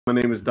My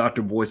name is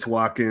Dr. Boyce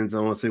Watkins. I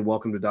want to say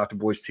welcome to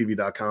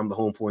drboycetv.com, the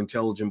home for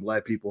intelligent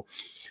Black people.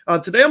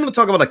 Today, I'm going to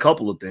talk about a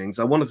couple of things.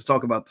 I wanted to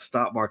talk about the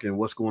stock market and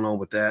what's going on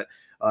with that,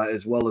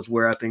 as well as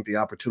where I think the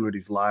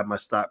opportunities lie. My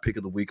stock pick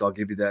of the week, I'll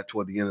give you that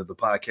toward the end of the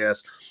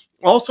podcast.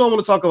 Also, I want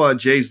to talk about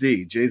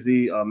Jay-Z.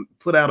 Jay-Z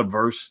put out a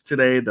verse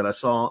today that I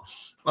saw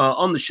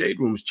on the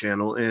Shade Rooms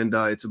channel, and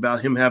it's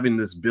about him having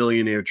this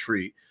billionaire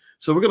tree.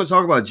 So we're going to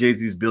talk about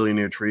Jay-Z's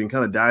billionaire tree and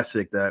kind of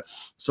dissect that.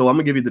 So I'm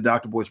going to give you the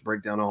Dr. Boyce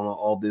breakdown on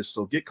all this.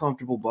 So get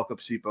comfortable, buckle up,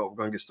 seatbelt. We're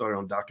going to get started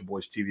on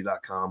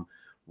drboycetv.com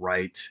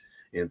right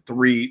in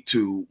 3,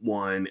 2,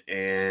 1,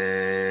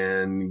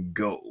 and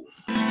go.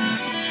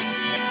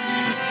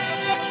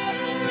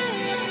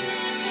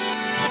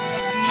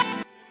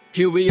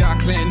 Here we are,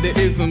 clan the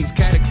isms,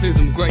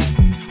 cataclysm, great.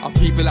 Our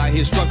people out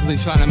here struggling,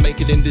 trying to make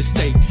it in this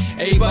state.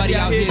 Everybody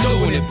out here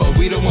doing it, but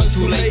we the ones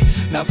who late.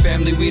 Now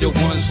family, we the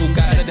ones who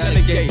gotta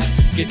delegate.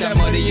 Get that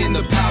money in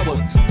the power,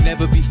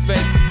 never be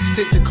fake.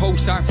 Stick to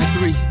cosign for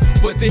 3.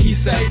 What did he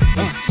say?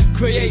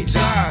 Create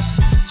jobs,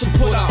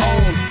 support our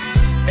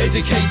own.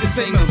 Educate the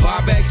same and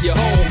buy back your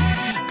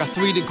home. Got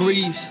 3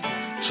 degrees,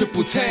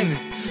 triple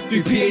 10.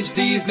 3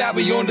 PhDs, now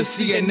we on the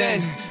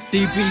CNN.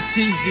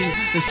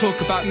 DBTV, let's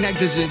talk about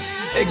negligence.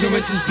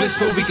 Ignorance is bliss,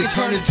 but we can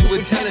turn it to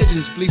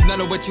intelligence. Believe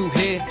none of what you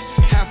hear,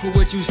 half of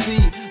what you see.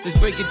 Let's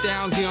break it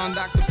down here on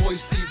Dr.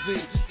 Boyce TV.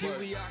 Here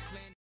we are.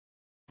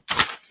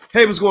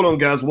 Hey, what's going on,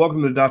 guys?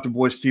 Welcome to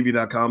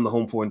drboycetv.com, the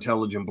home for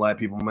intelligent Black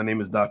people. My name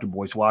is Dr.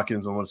 Boyce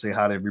Watkins. I want to say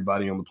hi to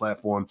everybody on the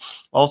platform.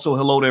 Also,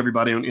 hello to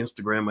everybody on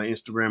Instagram. My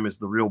Instagram is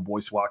The Real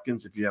Boyce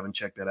Watkins, if you haven't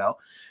checked that out.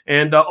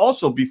 And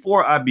also,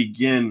 before I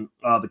begin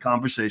the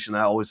conversation,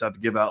 I always have to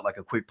give out like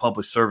a quick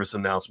public service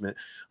announcement.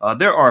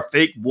 There are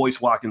fake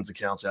Boyce Watkins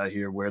accounts out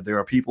here where there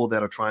are people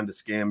that are trying to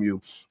scam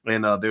you,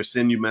 and they're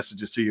sending you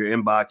messages to your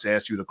inbox,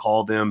 ask you to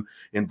call them,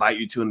 invite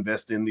you to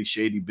invest in these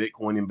shady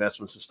Bitcoin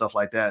investments and stuff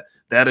like that.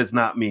 That is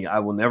not me. I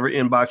will never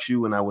inbox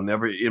you, and I will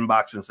never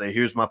inbox and say,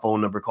 here's my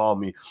phone number, call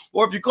me.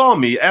 Or if you call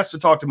me, ask to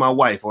talk to my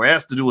wife or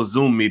ask to do a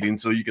Zoom meeting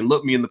so you can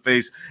look me in the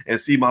face and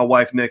see my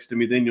wife next to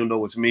me. Then you'll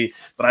know it's me.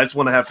 But I just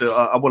want to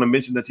I want to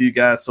mention that to you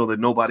guys so that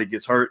nobody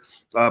gets hurt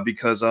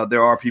because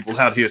there are people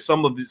out here.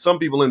 Some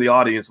people in the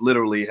audience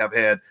literally have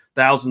had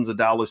thousands of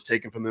dollars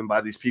taken from them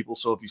by these people.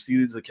 So if you see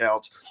these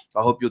accounts,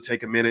 I hope you'll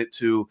take a minute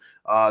to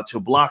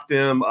block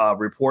them,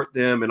 report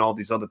them, and all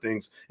these other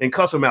things, and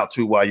cuss them out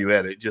too while you're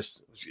at it,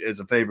 just as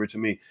a favor to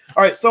me.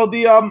 All right, so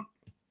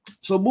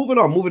so moving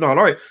on.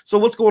 All right, so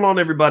what's going on,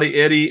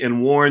 everybody? Eddie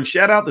and Warren,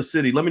 shout out the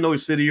city. Let me know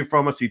which city you're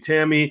from. I see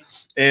Tammy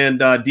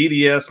and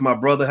DDS, my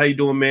brother. How you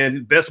doing,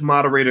 man? Best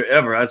moderator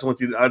ever. I have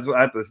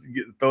to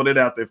throw that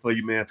out there for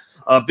you, man.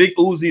 Big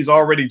Uzi's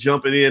already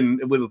jumping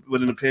in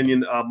with an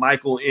opinion.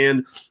 Michael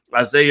N.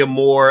 Isaiah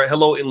Moore,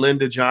 hello, and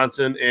Linda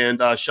Johnson, and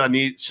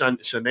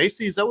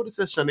Shanacy, is that what it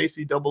says?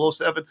 Shanacy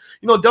 007.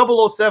 You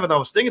know, 007, I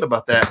was thinking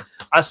about that.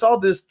 I saw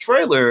this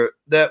trailer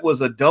that was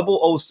a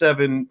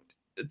 007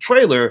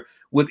 trailer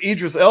with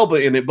Idris Elba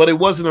in it, but it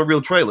wasn't a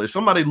real trailer.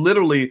 Somebody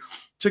literally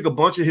took a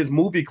bunch of his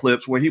movie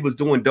clips where he was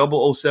doing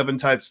 007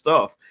 type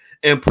stuff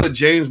and put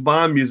James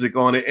Bond music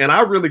on it, and I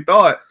really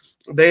thought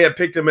they had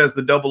picked him as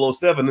the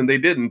 007, and they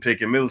didn't pick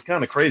him. It was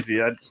kind of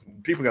crazy.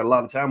 People got a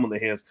lot of time on their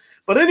hands.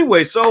 But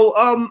anyway,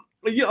 so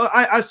you know,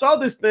 I saw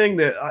this thing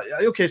that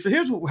okay. So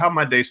here's how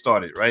my day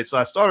started. Right. So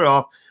I started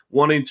off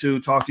wanting to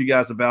talk to you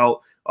guys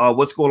about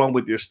what's going on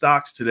with your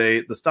stocks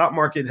today. The stock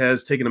market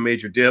has taken a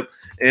major dip,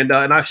 and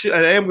I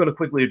am going to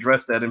quickly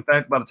address that. In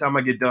fact, by the time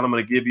I get done, I'm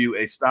going to give you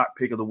a stock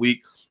pick of the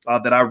week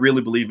that I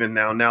really believe in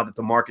now that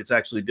the market's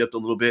actually dipped a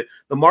little bit.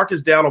 The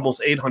market's down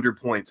almost 800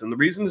 points, and the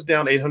reason it's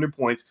down 800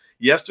 points,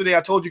 yesterday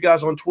I told you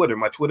guys on Twitter,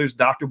 my Twitter's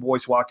Dr.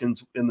 Boyce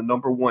Watkins in the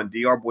number 1,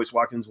 Dr. Boyce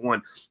Watkins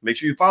 1. Make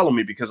sure you follow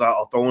me because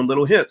I'll throw in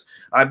little hints.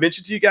 I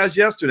mentioned to you guys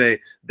yesterday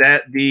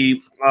that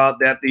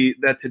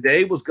that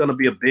today was going to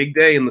be a big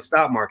day in the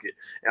stock market,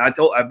 and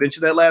I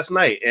mentioned that last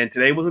night, and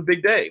today was a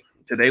big day.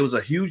 Today was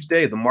a huge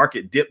day. The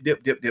market dipped,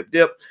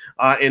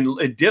 and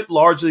it dipped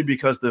largely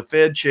because the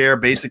Fed chair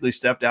basically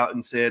stepped out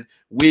and said,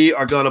 we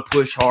are going to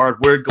push hard.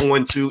 We're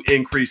going to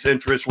increase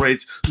interest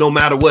rates no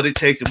matter what it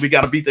takes. And we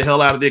got to beat the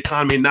hell out of the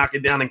economy and knock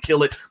it down and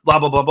kill it, blah,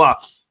 blah, blah, blah.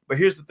 But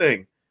here's the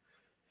thing.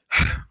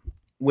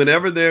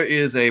 Whenever there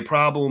is a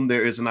problem,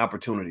 there is an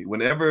opportunity.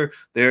 Whenever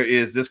there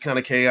is this kind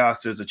of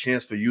chaos, there's a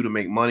chance for you to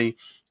make money.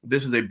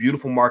 This is a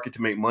beautiful market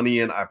to make money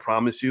in, I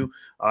promise you.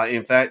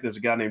 In fact, there's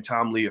a guy named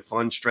Tom Lee of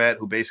Fundstrat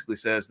who basically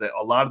says that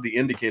a lot of the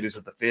indicators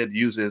that the Fed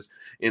uses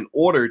in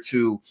order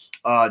to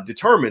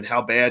determine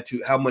how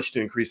much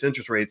to increase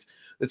interest rates,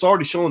 it's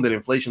already shown that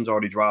inflation's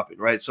already dropping,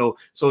 right? So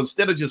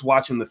instead of just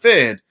watching the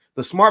Fed,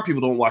 the smart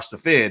people don't watch the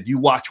Fed. You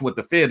watch what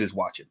the Fed is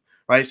watching.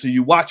 Right. So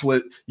you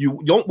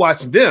don't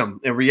watch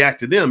them and react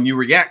to them. You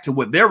react to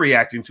what they're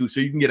reacting to so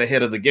you can get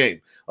ahead of the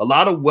game. A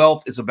lot of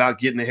wealth is about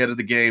getting ahead of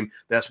the game.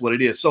 That's what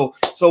it is. So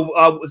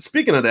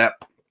speaking of that,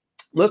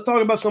 Let's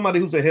talk about somebody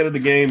who's ahead of the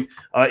game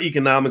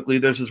economically.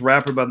 There's this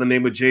rapper by the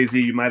name of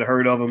Jay-Z. You might have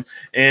heard of him.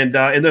 And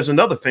there's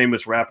another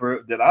famous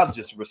rapper that I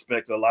just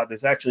respect a lot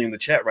that's actually in the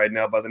chat right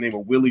now by the name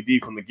of Willie D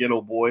from the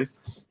Ghetto Boys.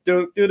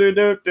 Yep,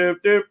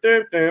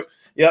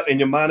 and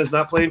your mind is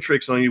not playing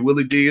tricks on you.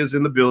 Willie D is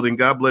in the building.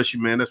 God bless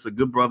you, man. That's a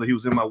good brother. He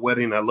was in my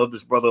wedding. I love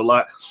this brother a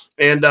lot.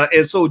 And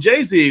so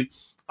Jay-Z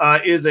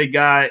is a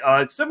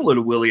guy similar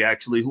to Willie,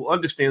 actually, who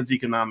understands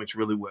economics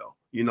really well.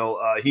 You know,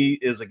 he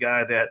is a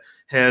guy that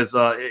has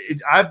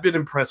I've been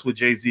impressed with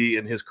Jay-Z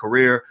in his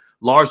career,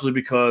 largely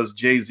because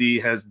Jay-Z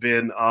has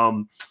been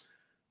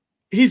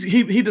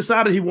he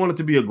decided he wanted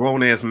to be a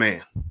grown-ass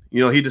man.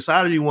 You know, he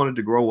decided he wanted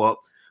to grow up.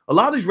 A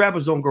lot of these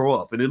rappers don't grow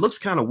up, and it looks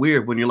kind of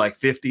weird when you're like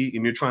 50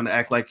 and you're trying to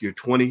act like you're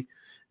 20.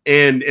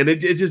 And it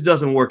just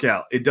doesn't work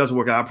out. It doesn't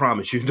work out. I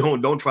promise you.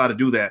 Don't try to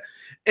do that.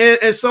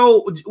 And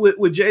so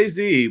with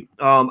Jay-Z,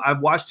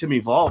 I've watched him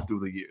evolve through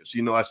the years.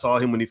 You know, I saw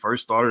him when he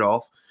first started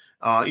off,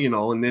 you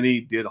know, and then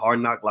he did Hard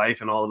Knock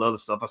Life and all that other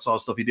stuff. I saw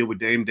stuff he did with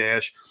Dame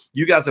Dash.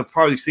 You guys have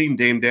probably seen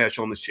Dame Dash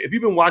on this. If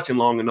you've been watching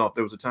long enough,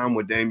 there was a time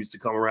where Dame used to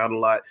come around a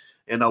lot.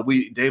 And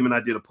Dame and I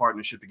did a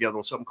partnership together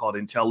on something called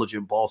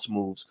Intelligent Boss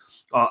Moves,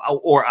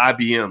 or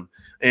IBM.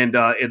 And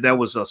that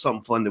was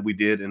something fun that we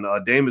did. And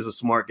Dame is a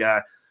smart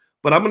guy.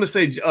 But I'm going to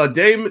say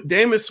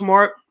Dame is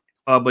smart,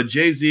 but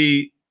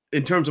Jay-Z,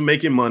 in terms of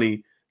making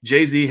money,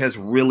 Jay-Z has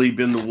really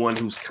been the one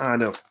who's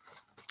kind of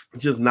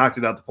just knocked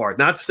it out the park.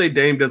 Not to say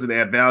Dame doesn't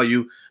add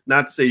value,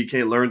 not to say you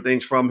can't learn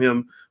things from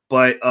him,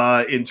 but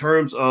in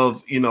terms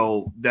of, you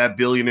know, that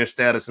billionaire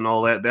status and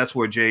all that, that's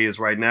where Jay is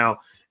right now.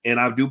 And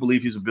I do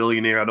believe he's a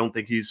billionaire. I don't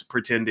think he's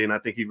pretending. I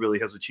think he really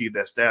has achieved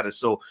that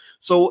status.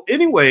 So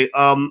anyway,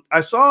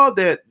 I saw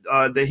that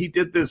he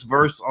did this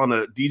verse on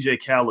a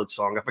DJ Khaled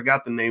song. I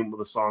forgot the name of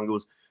the song.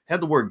 It had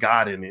the word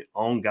God in it,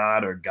 on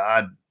God or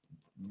God,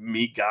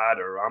 me God,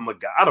 or I'm a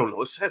God. I don't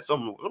know. It had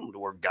something the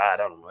word God.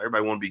 I don't know.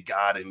 Everybody want to be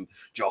God and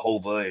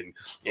Jehovah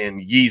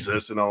and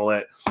Jesus and all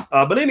that.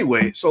 But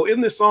anyway, so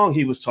in this song,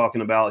 he was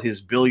talking about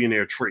his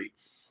billionaire tree,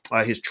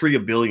 his tree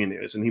of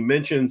billionaires, and he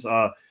mentions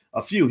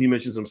a few. He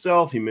mentions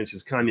himself. He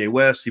mentions Kanye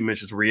West. He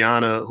mentions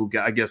Rihanna, who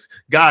I guess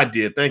God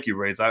did. Thank you,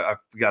 Rays. I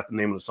forgot the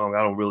name of the song.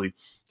 I don't really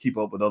keep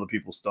up with other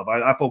people's stuff.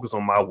 I focus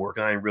on my work.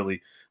 I ain't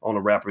really on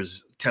the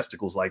rapper's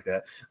testicles like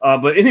that.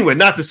 But anyway,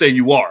 not to say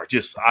you are.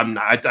 Just I'm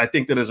not. I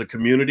think that as a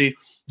community,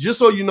 just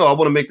so you know, I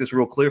want to make this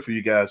real clear for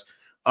you guys.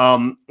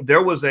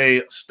 There was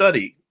a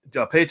study.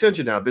 Pay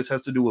attention now. This has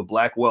to do with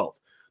Black wealth.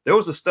 There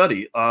was a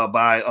study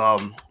by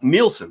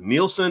Nielsen.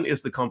 Nielsen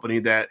is the company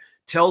that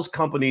tells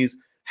companies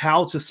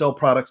how to sell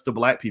products to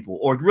Black people,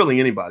 or really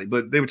anybody,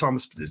 but they were talking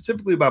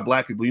specifically about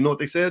Black people. You know what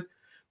they said?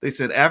 They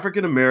said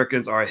African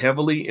Americans are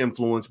heavily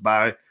influenced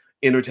by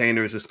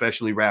entertainers,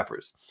 especially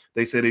rappers.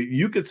 They said if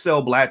you could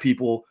sell Black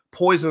people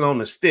poison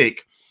on a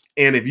stick,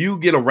 and if you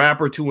get a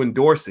rapper to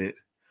endorse it,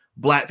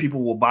 Black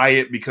people will buy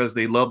it because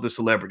they love the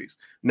celebrities.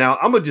 Now,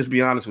 I'm going to just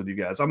be honest with you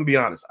guys. I'm going to be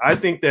honest. I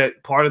think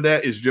that part of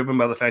that is driven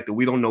by the fact that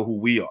we don't know who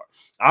we are.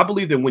 I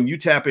believe that when you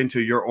tap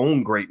into your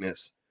own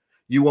greatness,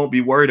 you won't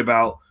be worried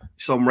about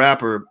some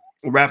rapper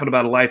rapping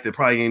about a life that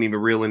probably ain't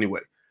even real anyway.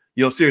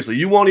 You know, seriously,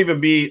 you won't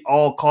even be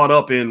all caught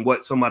up in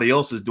what somebody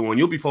else is doing.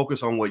 You'll be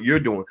focused on what you're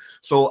doing.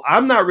 So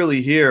I'm not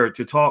really here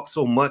to talk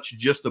so much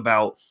just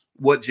about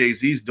what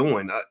Jay-Z's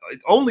doing,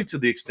 only to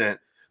the extent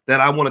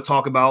that I want to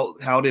talk about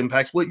how it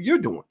impacts what you're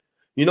doing.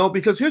 You know,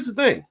 because here's the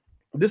thing.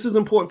 This is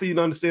important for you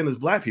to understand as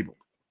Black people.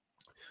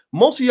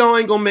 Most of y'all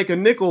ain't going to make a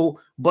nickel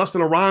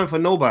busting a rhyme for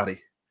nobody.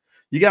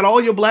 You got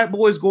all your Black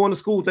boys going to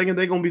school thinking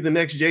they're going to be the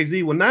next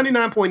Jay-Z. Well,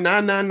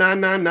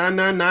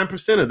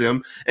 99.9999999% of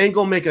them ain't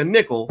going to make a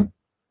nickel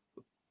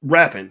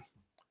rapping.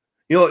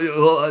 You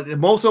know,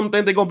 most of them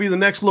think they're going to be the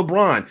next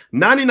LeBron.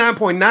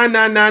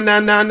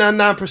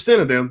 99.9999999%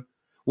 of them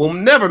will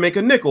never make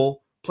a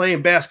nickel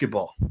playing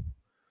basketball.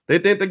 They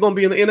think they're going to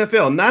be in the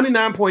NFL.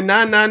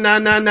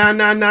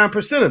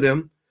 99.9999999% of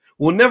them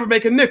will never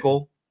make a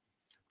nickel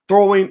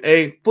throwing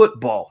a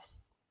football.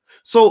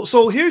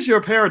 So here's your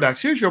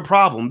paradox. Here's your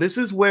problem. This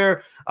is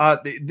where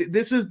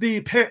this is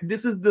the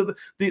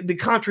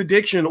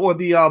contradiction, or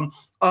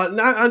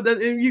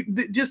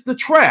just the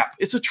trap.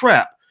 It's a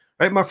trap,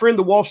 right? My friend,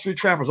 the Wall Street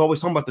Trapper, is always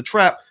talking about the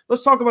trap.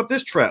 Let's talk about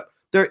this trap.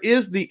 There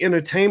is the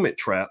entertainment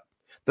trap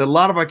that a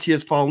lot of our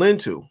kids fall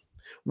into,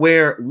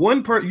 where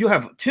you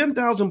have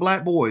 10,000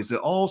 Black boys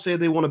that all say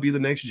they want to be the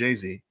next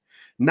Jay-Z.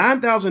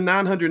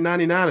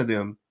 9,999 of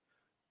them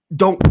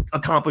don't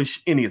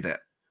accomplish any of that.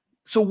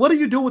 So what do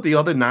you do with the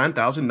other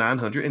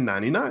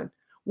 9,999?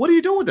 What do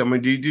you do with them? I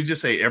mean, do you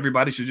just say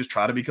everybody should just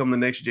try to become the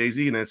next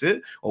Jay-Z and that's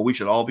it? Or we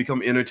should all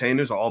become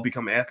entertainers or all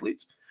become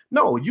athletes?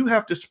 No, you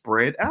have to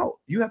spread out.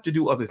 You have to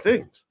do other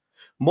things.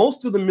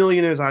 Most of the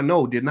millionaires I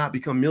know did not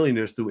become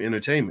millionaires through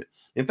entertainment.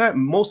 In fact,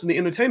 most of the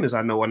entertainers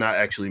I know are not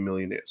actually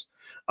millionaires.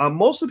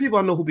 Most of the people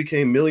I know who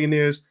became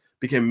millionaires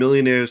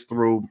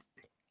through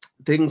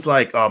things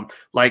like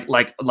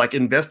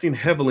investing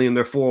heavily in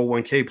their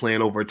 401k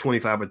plan over a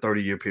 25 or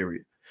 30 year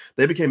period.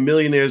 They became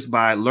millionaires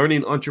by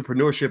learning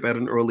entrepreneurship at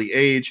an early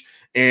age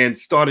and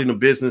starting a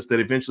business that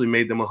eventually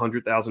made them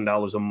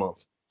 $100,000 a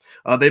month.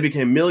 They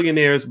became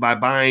millionaires by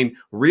buying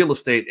real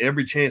estate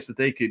every chance that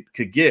they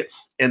could get,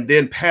 and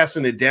then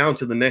passing it down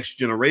to the next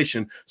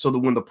generation, so that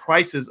when the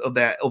prices of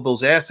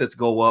those assets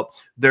go up,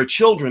 their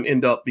children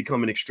end up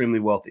becoming extremely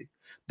wealthy.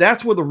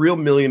 That's where the real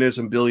millionaires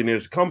and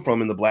billionaires come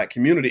from in the Black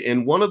community.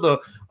 And one of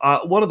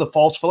the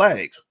false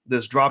flags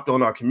that's dropped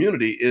on our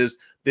community is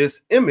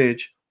this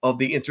image of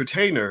the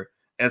entertainer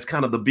as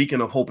kind of the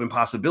beacon of hope and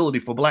possibility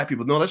for Black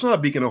people. No, that's not a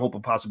beacon of hope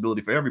and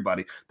possibility for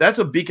everybody. That's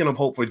a beacon of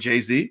hope for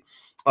Jay-Z,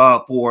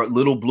 for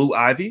Little Blue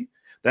Ivy.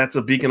 That's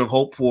a beacon of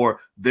hope for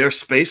their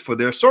space, for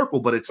their circle,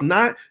 but it's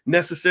not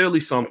necessarily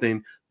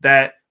something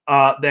that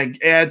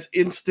adds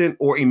instant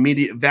or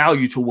immediate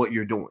value to what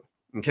you're doing.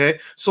 Okay,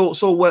 so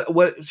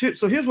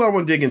here's what I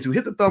want to dig into.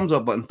 Hit the thumbs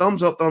up button,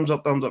 thumbs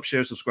up,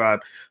 share,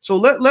 subscribe. So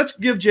let's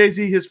give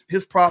Jay-Z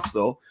his props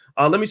though.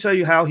 Let me tell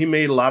you how he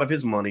made a lot of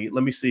his money.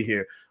 Let me see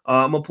here.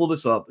 I'm gonna pull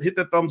this up. Hit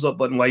the thumbs up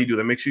button while you do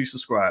that. Make sure you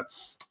subscribe.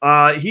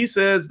 He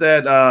says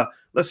that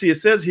let's see. It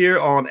says here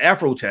on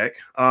Afrotech,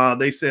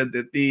 they said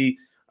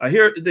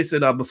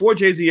that before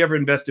Jay-Z ever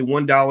invested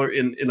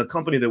 $1 in a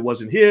company that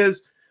wasn't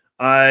his.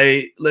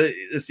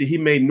 Let's see, he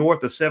made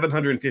north of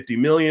 750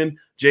 million.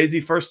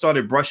 Jay-Z first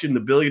started brushing the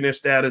billionaire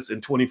status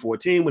in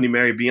 2014 when he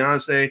married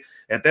Beyonce.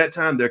 At that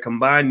time, their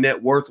combined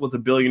net worth was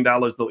 $1 billion,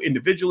 though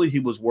individually he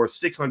was worth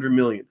 600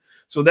 million.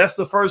 So that's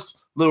the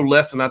first little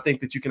lesson I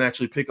think that you can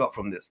actually pick up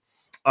from this.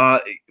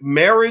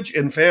 Marriage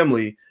and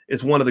family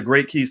is one of the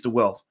great keys to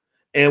wealth.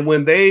 And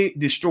when they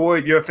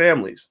destroyed your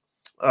families,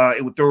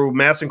 through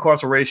mass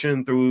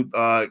incarceration, through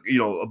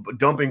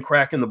dumping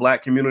crack in the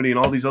Black community and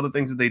all these other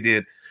things that they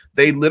did,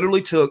 they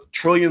literally took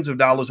trillions of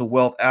dollars of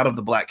wealth out of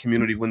the Black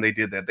community when they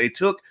did that. They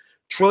took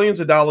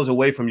trillions of dollars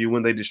away from you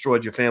when they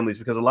destroyed your families,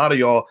 because a lot of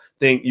y'all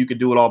think you can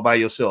do it all by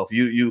yourself.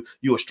 You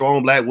a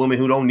strong Black woman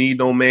who don't need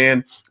no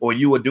man, or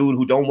you a dude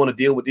who don't want to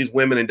deal with these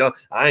women and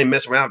I ain't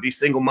messing around with these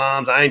single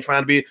moms. I ain't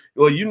trying to be.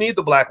 Well, you need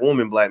the Black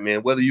woman, Black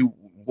man, whether you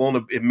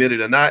want to admit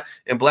it or not.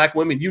 And Black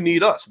women, you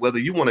need us, whether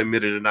you want to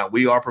admit it or not.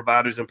 We are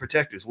providers and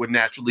protectors. We're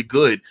naturally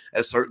good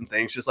at certain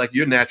things, just like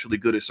you're naturally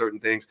good at certain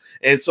things.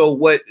 And so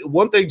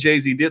one thing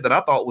Jay-Z did that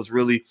I thought was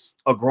really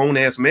a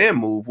grown-ass man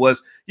move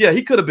was, yeah,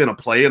 he could have been a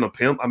player and a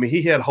pimp. I mean,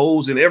 he had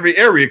hoes in every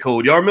area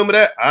code. Y'all remember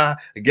that? I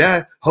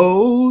got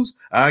hoes,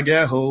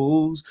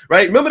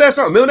 right? Remember that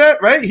song? Remember that,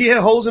 right? He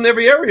had hoes in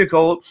every area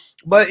code,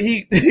 but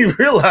he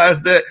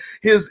realized that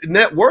his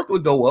net worth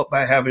would go up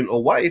by having a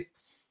wife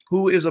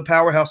who is a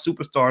powerhouse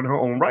superstar in her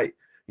own right.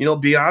 You know,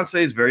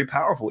 Beyonce is very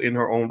powerful in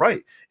her own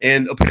right.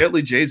 And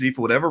apparently Jay-Z,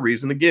 for whatever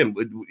reason, again,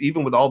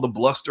 even with all the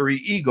blustery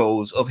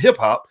egos of hip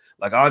hop,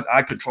 like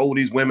I control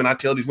these women, I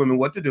tell these women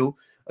what to do,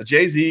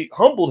 Jay-Z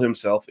humbled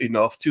himself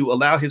enough to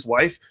allow his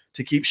wife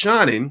to keep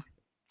shining,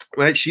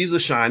 right? She's a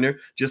shiner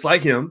just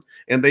like him,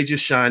 and they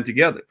just shine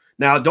together.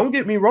 Now, don't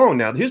get me wrong.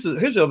 Now, here's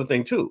the other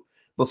thing too.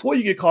 Before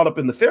you get caught up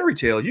in the fairy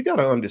tale, you got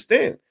to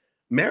understand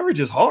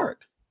marriage is hard.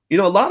 You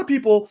know, a lot of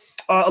people,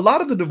 a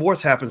lot of the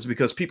divorce happens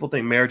because people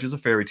think marriage is a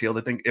fairy tale. They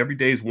think every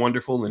day is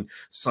wonderful and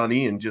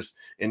sunny and just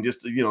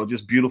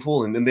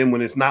beautiful. And then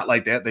when it's not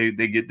like that, they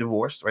get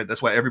divorced, right?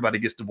 That's why everybody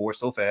gets divorced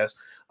so fast.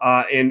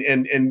 And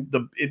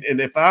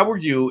if I were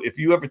you, if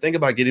you ever think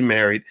about getting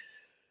married,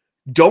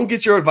 don't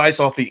get your advice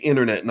off the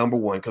internet, number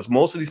one, because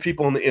most of these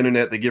people on the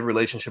internet that give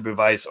relationship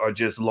advice are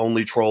just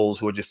lonely trolls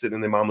who are just sitting in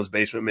their mama's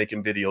basement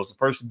making videos. The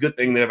first good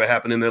thing that ever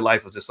happened in their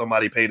life was that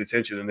somebody paid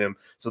attention to them,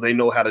 so they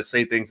know how to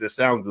say things that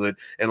sound good.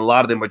 And a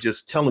lot of them are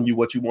just telling you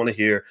what you want to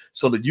hear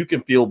so that you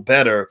can feel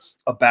better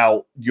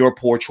about your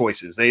poor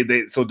choices.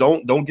 So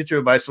don't get your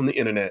advice from the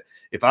internet.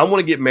 If I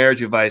want to get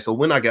marriage advice, or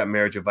when I got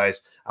marriage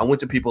advice, I went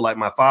to people like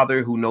my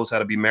father, who knows how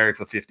to be married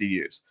for 50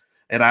 years.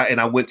 And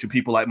I went to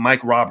people like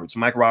Mike Roberts.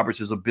 Mike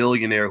Roberts is a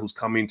billionaire who's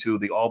coming to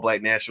the All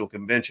Black National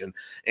Convention.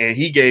 And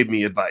he gave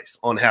me advice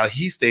on how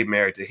he stayed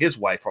married to his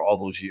wife for all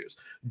those years.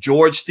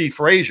 George C.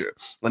 Frazier,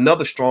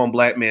 another strong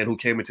Black man who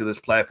came into this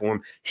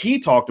platform, he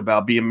talked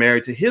about being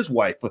married to his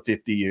wife for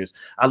 50 years.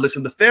 I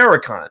listened to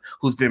Farrakhan,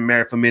 who's been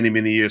married for many,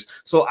 many years.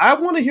 So I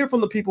want to hear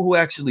from the people who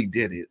actually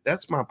did it.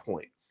 That's my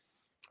point.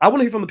 I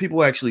want to hear from the people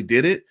who actually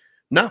did it,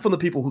 not from the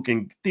people who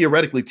can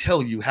theoretically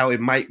tell you how it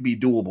might be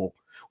doable.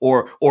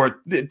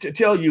 Or to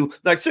tell you,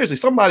 like, seriously,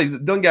 somebody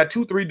that done got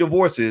 2-3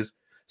 divorces,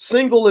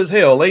 single as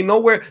hell, ain't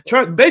nowhere.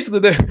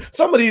 Basically,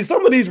 some of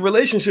these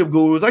relationship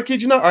gurus, I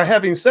kid you not, are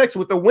having sex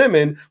with the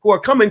women who are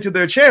coming to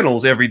their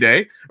channels every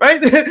day,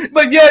 right?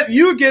 But yet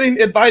you're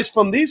getting advice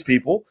from these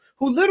people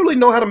who literally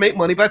know how to make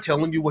money by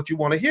telling you what you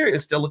want to hear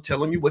instead of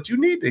telling you what you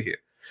need to hear.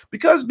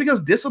 Because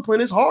discipline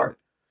is hard.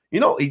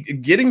 You know,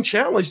 getting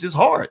challenged is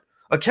hard.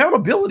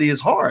 Accountability is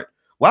hard.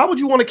 Why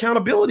would you want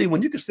accountability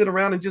when you can sit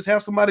around and just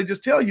have somebody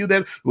just tell you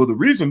that, well, the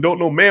reason don't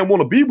no man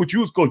want to be with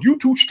you is because you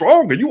too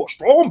strong and you a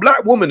strong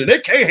Black woman and they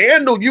can't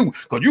handle you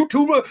because you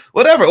too much,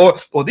 whatever.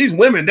 Or these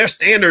women, their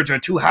standards are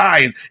too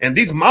high and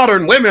these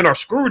modern women are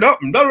screwed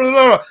up and blah,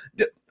 blah,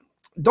 blah.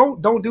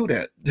 Don't do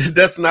that.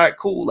 That's not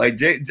cool. Like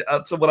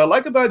so what I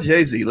like about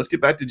Jay-Z, let's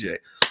get back to Jay,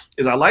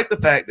 is I like the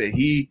fact that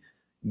he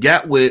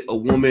got with a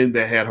woman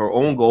that had her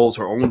own goals,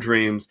 her own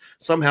dreams.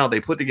 Somehow they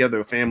put together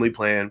a family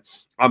plan.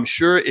 I'm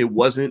sure it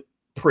wasn't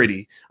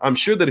pretty. I'm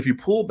sure that if you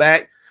pull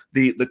back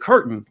the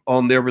curtain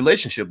on their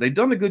relationship, they've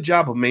done a good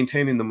job of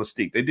maintaining the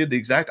mystique. They did the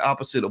exact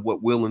opposite of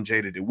what Will and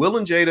Jada did. Will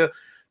and Jada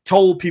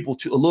told people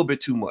a little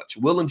bit too much.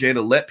 Will and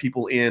Jada let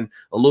people in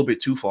a little bit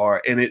too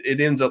far, and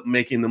it ends up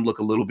making them look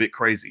a little bit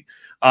crazy.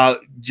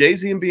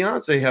 Jay-Z and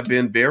Beyonce have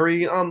been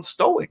very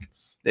stoic.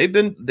 They've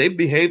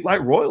behaved like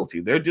royalty.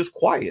 They're just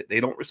quiet. They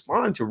don't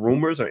respond to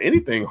rumors or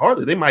anything.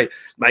 Hardly. They might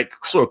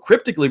sort of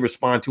cryptically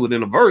respond to it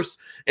in a verse,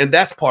 and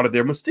that's part of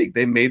their mystique.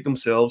 They made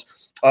themselves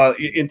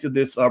into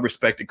this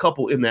respected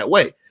couple in that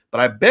way. But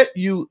I bet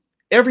you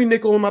every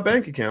nickel in my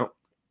bank account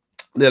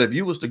that if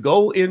you was to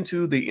go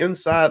into the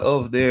inside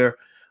of their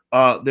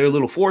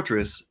little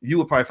fortress, you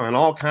would probably find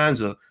all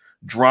kinds of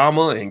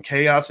drama and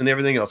chaos and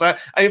everything else.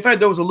 In fact,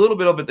 there was a little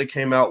bit of it that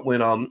came out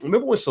when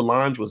remember when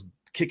Solange was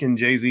kicking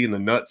Jay-Z in the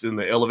nuts in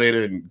the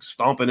elevator and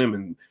stomping him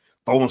and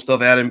throwing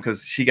stuff at him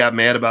because she got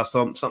mad about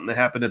something that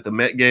happened at the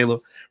Met Gala,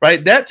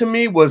 right? That to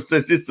me was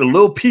just a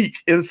little peek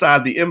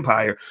inside the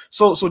empire.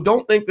 So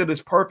don't think that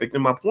it's perfect.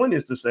 And my point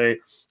is to say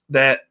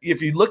that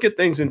if you look at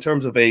things in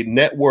terms of a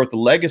net worth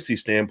legacy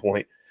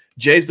standpoint,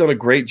 Jay's done a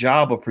great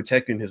job of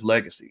protecting his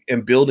legacy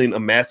and building a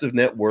massive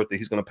net worth that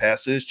he's going to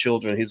pass to his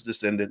children, his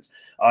descendants.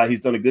 He's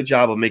done a good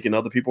job of making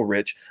other people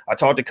rich. I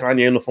talked to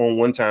Kanye on the phone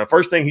one time.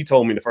 First thing he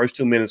told me in the first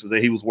 2 minutes was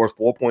that he was worth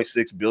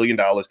 $4.6 billion.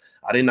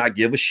 I did not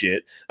give a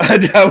shit.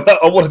 I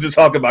wanted to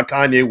talk about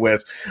Kanye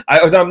West.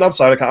 I'm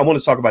sorry. I wanted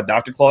to talk about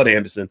Dr. Claude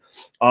Anderson.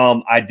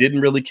 I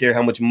didn't really care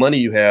how much money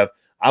you have.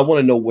 I want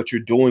to know what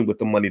you're doing with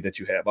the money that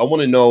you have. I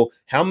want to know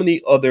how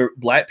many other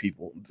Black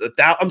people, I'm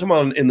talking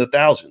about in the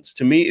thousands.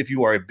 To me, if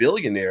you are a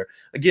billionaire,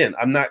 again,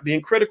 I'm not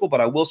being critical, but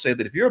I will say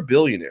that if you're a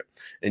billionaire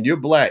and you're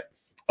Black,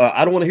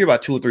 I don't want to hear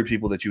about 2 or 3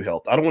 people that you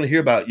helped. I don't want to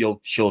hear about your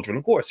children.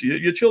 Of course,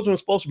 your children are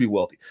supposed to be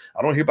wealthy. I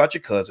don't want to hear about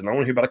your cousin. I don't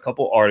want to hear about a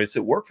couple artists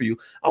that work for you.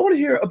 I want to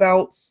hear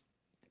about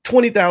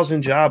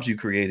 20,000 jobs you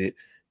created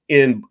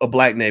in a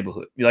Black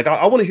neighborhood. Like,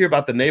 I want to hear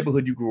about the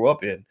neighborhood you grew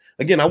up in.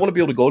 Again, I want to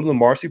be able to go to the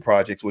Marcy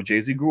projects where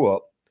Jay-Z grew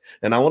up,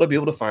 and I want to be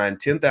able to find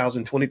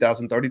 10,000,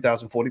 20,000,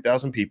 30,000,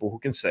 40,000 people who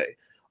can say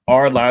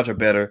our lives are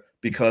better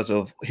because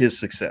of his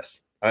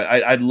success.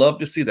 I'd love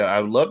to see that.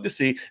 I would love to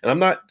see, and I'm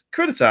not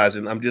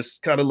criticizing, I'm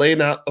just kind of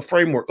laying out a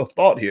framework of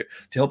thought here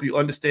to help you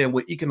understand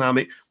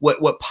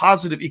what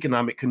positive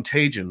economic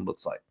contagion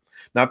looks like.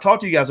 Now, I've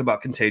talked to you guys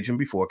about contagion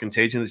before.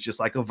 Contagion is just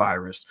like a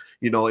virus,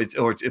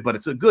 but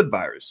it's a good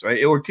virus,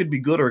 right? Or it could be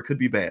good or it could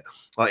be bad.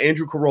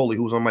 Andrew Caroli,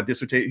 who was on my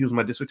dissertation, he was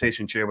my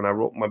dissertation chair when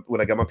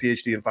I got my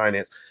PhD in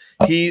finance.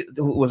 He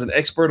was an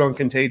expert on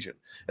contagion.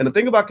 And the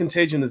thing about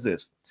contagion is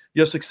this: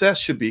 your success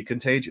should be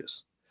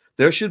contagious.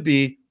 There should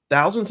be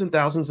thousands and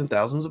thousands and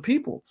thousands of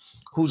people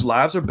whose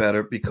lives are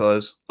better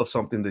because of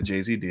something that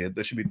Jay-Z did.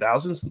 There should be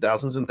thousands and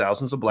thousands and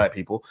thousands of Black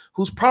people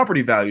whose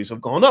property values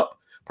have gone up,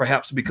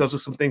 perhaps because of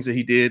some things that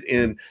he did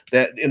in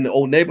the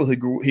old neighborhood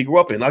he grew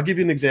up in. I'll give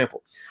you an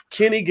example.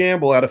 Kenny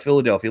Gamble out of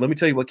Philadelphia. Let me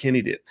tell you what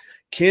Kenny did.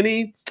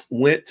 Kenny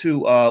went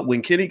to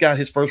when Kenny got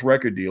his first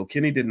record deal,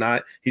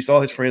 he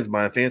saw his friends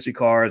buying fancy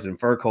cars and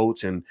fur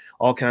coats and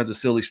all kinds of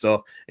silly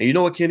stuff. And you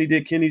know what Kenny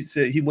did? Kenny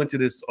said he went to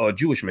this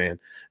Jewish man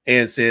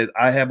and said,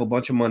 I have a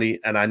bunch of money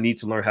and I need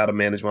to learn how to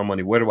manage my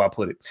money. Where do I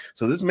put it?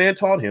 So this man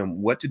taught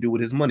him what to do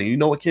with his money. You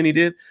know what Kenny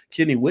did?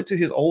 Kenny went to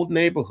his old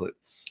neighborhood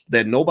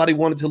that nobody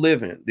wanted to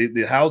live in.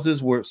 The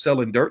houses were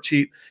selling dirt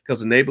cheap because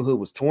the neighborhood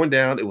was torn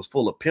down. It was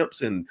full of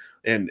pimps and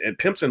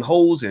pimps and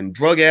hoes and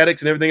drug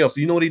addicts and everything else.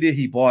 You know what he did?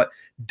 He bought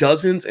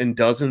dozens and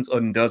dozens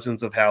and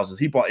dozens of houses.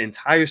 He bought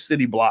entire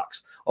city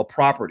blocks of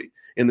property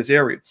in this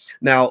area.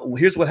 Now,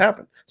 here's what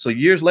happened. So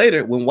years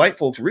later, when white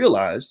folks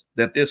realized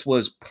that this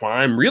was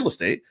prime real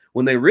estate,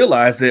 when they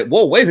realized that,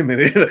 whoa, wait a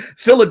minute,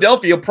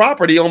 Philadelphia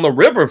property on the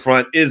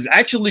riverfront is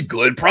actually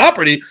good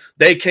property,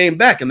 they came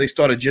back and they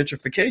started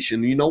gentrification.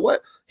 And you know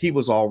what? He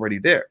was already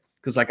there.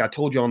 Because like I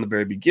told you on the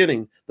very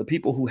beginning, the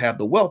people who have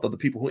the wealth are the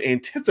people who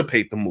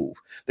anticipate the move.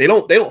 They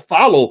don't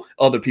follow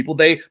other people.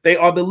 They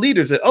are the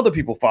leaders that other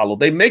people follow.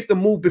 They make the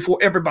move before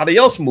everybody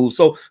else moves.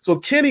 So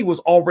Kenny was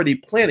already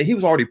planning. He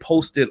was already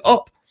posted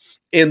up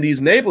in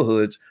these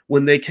neighborhoods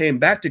when they came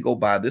back to go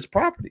buy this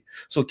property.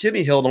 So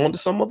Kenny held on to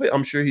some of it.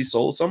 I'm sure he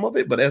sold some of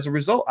it. But as a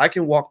result, I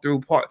can walk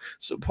through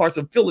parts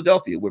of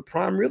Philadelphia with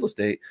prime real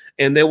estate,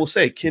 and they will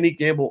say Kenny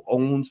Gamble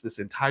owns this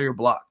entire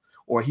block.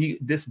 Or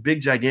this big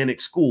gigantic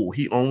school,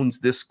 he owns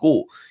this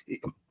school,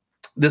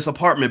 this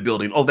apartment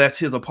building. Oh, that's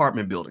his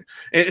apartment building.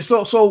 And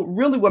so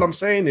really what I'm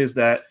saying is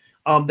that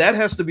that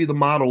has to be the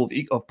model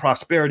of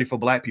prosperity for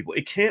Black people.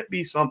 It can't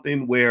be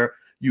something where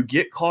you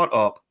get caught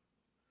up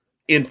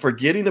in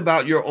forgetting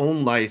about your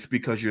own life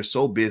because you're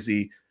so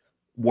busy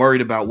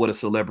worried about what a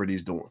celebrity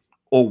is doing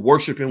or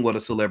worshiping what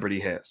a celebrity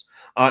has.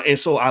 And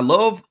so I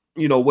love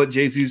you know, what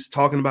Jay-Z's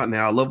talking about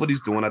now. I love what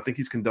he's doing. I think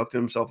he's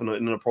conducting himself in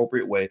an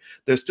appropriate way.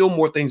 There's still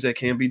more things that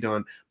can be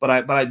done, but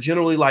I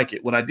generally like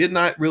it. What I did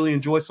not really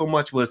enjoy so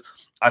much was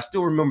I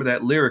still remember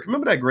that lyric.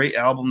 Remember that great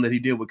album that he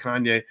did with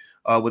Kanye,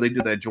 where they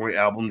did that joint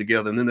album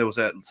together, and then there was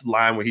that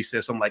line where he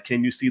said something like,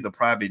 "Can you see the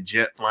private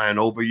jet flying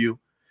over you?"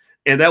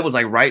 And that was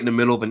like right in the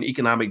middle of an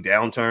economic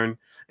downturn.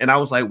 And I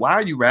was like, why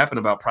are you rapping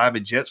about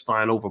private jets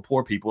flying over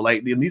poor people?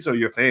 Like, these are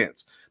your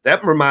fans.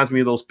 That reminds me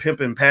of those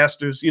pimping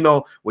pastors, you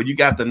know, where you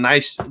got the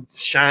nice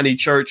shiny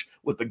church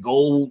with the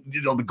gold,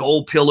 you know, the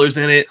gold pillars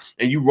in it,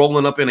 and you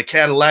rolling up in a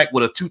Cadillac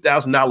with a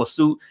 $2,000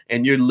 suit,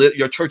 and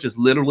your church is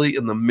literally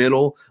in the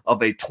middle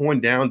of a torn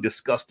down,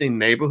 disgusting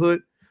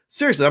neighborhood.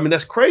 Seriously, I mean,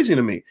 that's crazy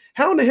to me.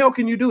 How in the hell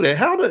can you do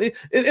that?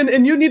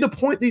 And you need to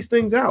point these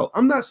things out.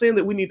 I'm not saying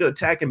that we need to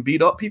attack and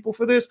beat up people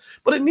for this,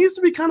 but it needs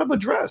to be kind of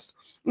addressed.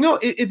 You know,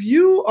 if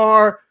you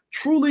are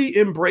truly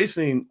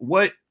embracing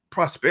what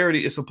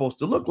prosperity is supposed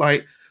to look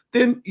like,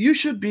 then you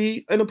should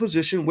be in a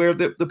position where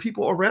the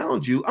people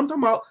around you, I'm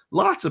talking about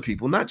lots of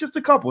people, not just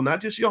a couple,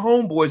 not just your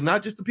homeboys,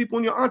 not just the people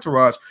in your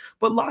entourage,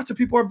 but lots of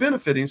people are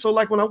benefiting. So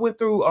like when I went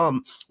through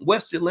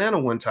West Atlanta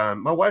one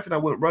time, my wife and I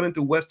went running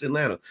through West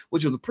Atlanta,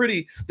 which was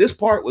this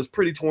part was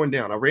pretty torn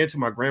down. I ran to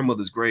my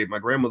grandmother's grave. My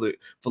grandmother,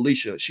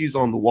 Felicia, she's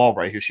on the wall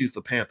right here. She's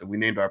the Panther. We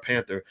named our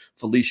Panther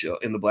Felicia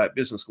in the Black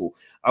Business School.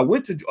 I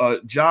went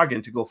to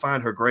jogging to go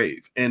find her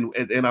grave. And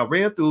I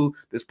ran through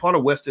this part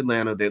of West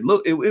Atlanta that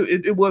looked,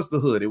 it was the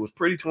hood. It was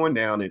pretty torn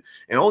down, and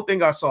the only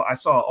thing I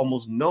saw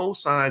almost no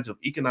signs of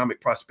economic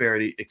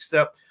prosperity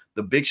except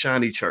the big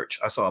shiny church.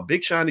 I saw a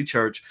big shiny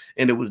church,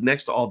 and it was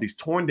next to all these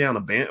torn down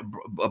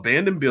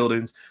abandoned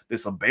buildings,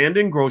 this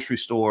abandoned grocery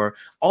store,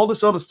 all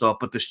this other stuff.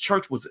 But this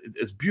church was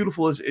as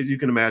beautiful as you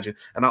can imagine.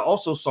 And I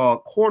also saw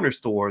corner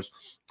stores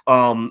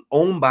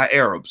owned by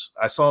Arabs.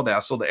 I saw that. I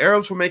saw the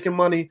Arabs were making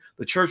money,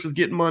 the church was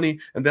getting money,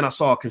 and then I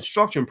saw a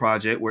construction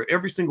project where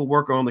every single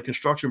worker on the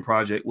construction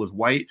project was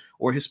white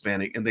or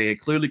Hispanic, and they had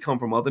clearly come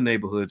from other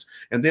neighborhoods.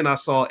 And then I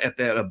saw at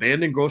that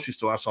abandoned grocery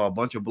store, I saw a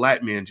bunch of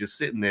black men just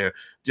sitting there,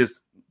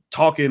 just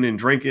talking and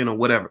drinking or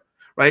whatever,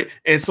 right?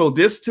 And so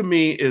this to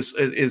me is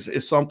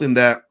something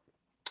that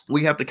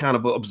we have to kind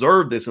of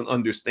observe this and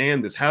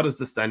understand this. How does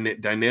this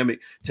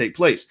dynamic take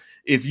place?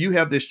 If you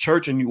have this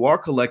church and you are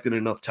collecting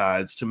enough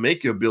tithes to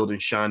make your building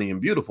shiny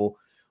and beautiful,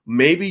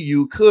 maybe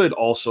you could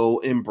also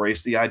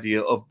embrace the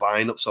idea of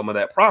buying up some of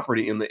that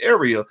property in the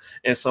area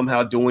and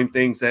somehow doing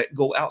things that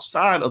go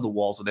outside of the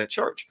walls of that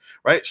church,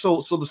 right? So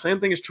the same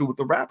thing is true with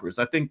the rappers.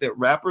 I think that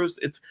rappers,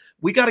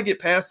 we got to get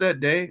past that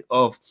day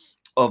of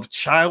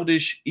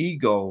childish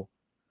ego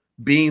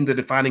being the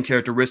defining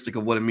characteristic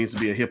of what it means to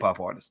be a hip hop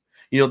artist.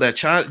 You know,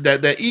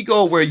 that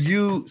ego where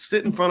you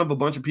sit in front of a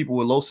bunch of people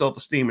with low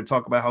self-esteem and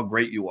talk about how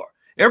great you are.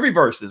 Every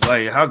verse is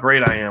like how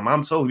great I am.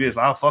 I'm so this.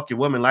 I'll fuck your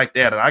woman like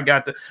that. And I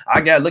got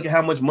look at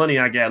how much money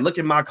I got. Look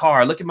at my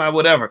car. Look at my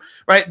whatever.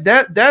 Right.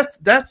 That's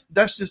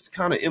just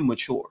kind of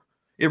immature.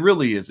 It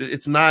really is.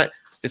 It's not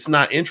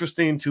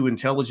interesting to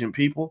intelligent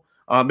people.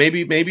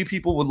 Maybe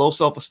people with low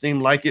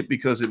self-esteem like it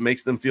because it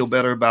makes them feel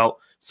better about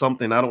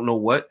something. I don't know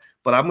what,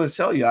 but I'm going to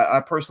tell you,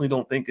 I personally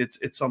don't think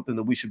it's something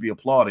that we should be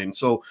applauding.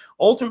 So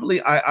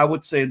ultimately, I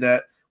would say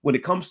that when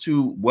it comes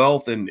to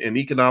wealth and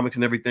economics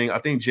and everything, I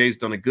think Jay's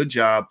done a good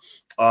job,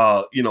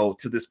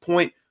 to this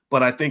point.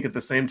 But I think at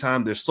the same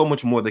time, there's so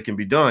much more that can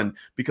be done,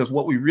 because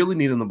what we really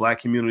need in the Black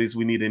community is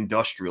we need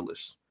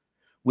industrialists.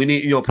 We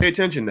need, pay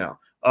attention now.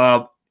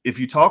 If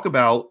you talk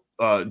about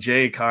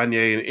Jay,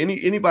 Kanye, and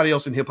anybody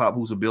else in hip hop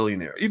who's a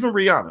billionaire, even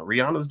Rihanna.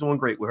 Rihanna's doing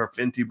great with her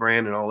Fenty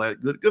brand and all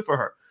that. Good for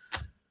her.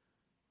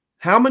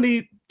 How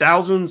many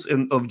thousands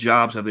of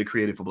jobs have they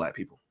created for Black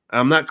people?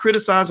 I'm not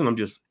criticizing. I'm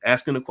just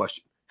asking a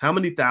question. How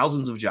many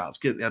thousands of jobs?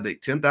 Have they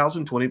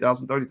 10,000,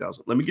 20,000,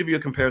 30,000? Let me give you a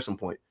comparison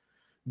point.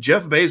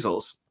 Jeff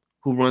Bezos,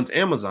 who runs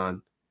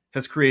Amazon,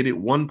 has created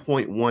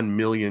 1.1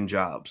 million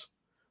jobs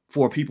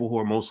for people who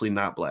are mostly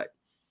not Black.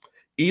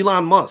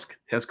 Elon Musk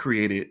has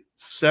created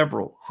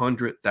several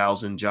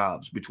 100,000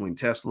 jobs between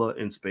Tesla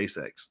and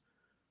SpaceX.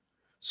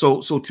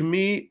 So to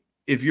me,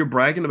 if you're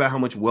bragging about how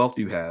much wealth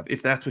you have,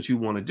 if that's what you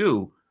want to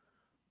do,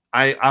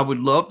 I would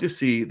love to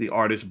see the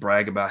artists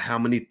brag about how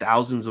many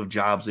thousands of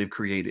jobs they've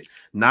created.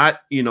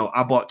 Not,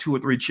 I bought 2 or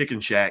 3 chicken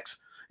shacks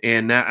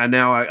and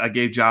now I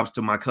gave jobs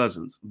to my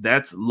cousins.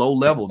 That's low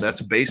level.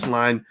 That's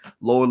baseline,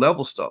 lower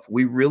level stuff.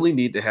 We really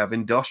need to have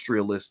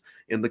industrialists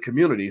in the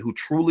community who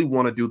truly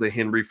want to do the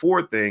Henry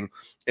Ford thing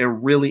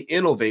and really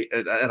innovate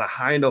at a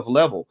high enough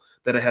level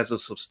that it has a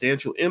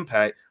substantial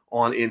impact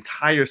on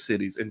entire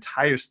cities,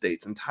 entire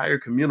states, entire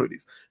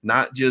communities,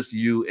 not just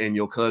you and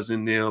your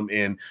cousin them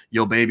and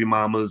your baby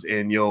mamas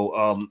and your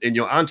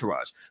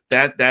entourage.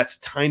 That's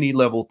tiny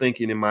level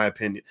thinking, in my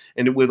opinion.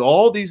 And with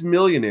all these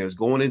millionaires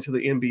going into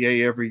the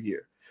NBA every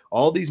year,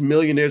 all these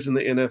millionaires in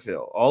the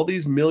NFL, all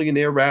these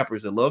millionaire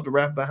rappers that love to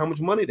rap about how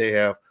much money they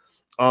have,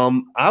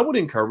 I would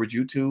encourage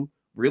you to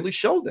really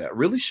show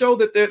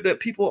that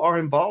people are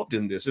involved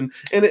in this. And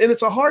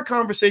it's a hard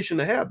conversation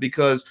to have,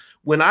 because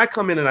when I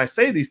come in and I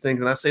say these things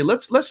and I say,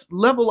 let's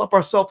level up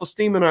our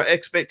self-esteem and our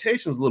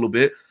expectations a little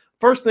bit,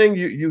 first thing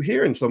you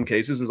hear in some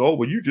cases is, oh,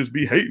 well, you just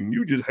be hating.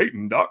 You just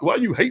hating, doc. Why are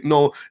you hating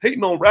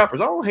on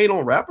rappers? I don't hate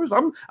on rappers.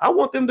 I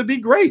want them to be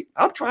great.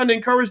 I'm trying to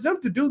encourage them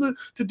to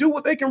do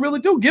what they can really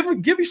do. Give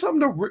you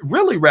something to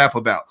really rap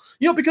about.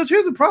 Because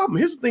here's the problem.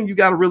 Here's the thing you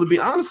got to really be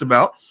honest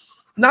about.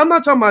 Now, I'm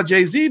not talking about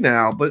Jay-Z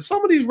now, but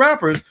some of these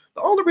rappers,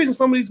 the only reason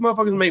some of these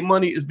motherfuckers make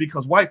money is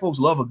because white folks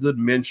love a good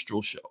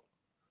minstrel show.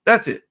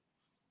 That's it.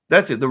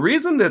 The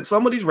reason that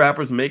some of these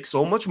rappers make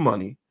so much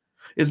money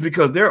is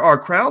because there are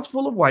crowds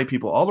full of white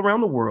people all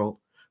around the world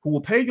who will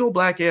pay your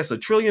black ass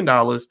 $1 trillion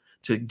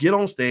to get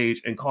on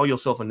stage and call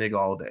yourself a nigga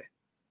all day.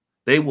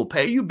 They will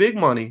pay you big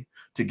money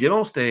to get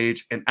on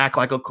stage and act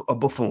like a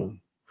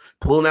buffoon.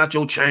 Pulling out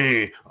your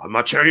chain.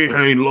 My chain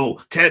hang low.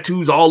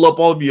 Tattoos all up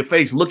over your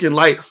face, looking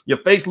like your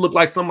face look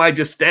like somebody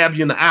just stabbed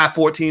you in the eye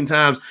 14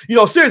 times.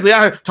 Seriously,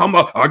 I talking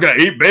about I got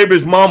 8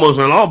 babies mamas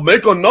and I'll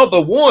make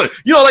another one.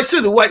 Like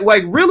seriously,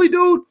 like really,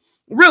 dude?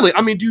 Really?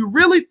 I mean, do you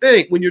really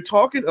think when you're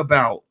talking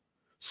about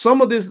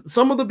some of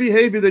the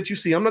behavior that you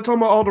see, I'm not talking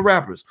about all the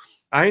rappers.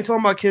 I ain't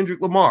talking about Kendrick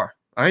Lamar.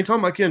 I ain't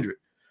talking about Kendrick.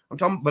 I'm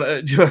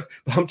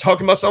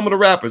talking about some of the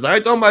rappers. I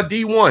ain't talking about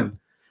D1.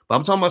 But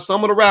I'm talking about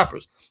some of the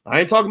rappers. I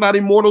ain't talking about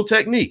Immortal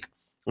Technique,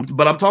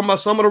 but I'm talking about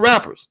some of the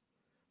rappers.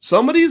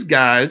 Some of these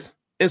guys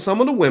and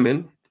some of the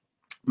women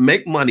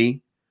make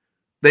money.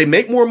 They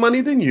make more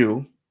money than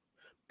you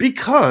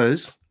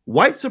because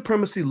white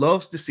supremacy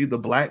loves to see the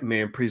black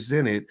man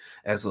presented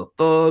as a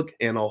thug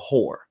and a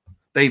whore.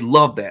 They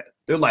love that.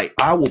 They're like,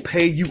 I will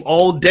pay you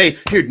all day.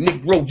 Here,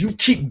 Negro, you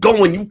keep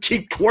going. You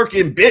keep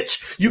twerking,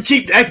 bitch. You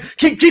keep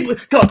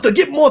to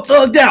get more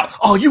thugged out.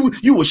 Oh, you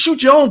will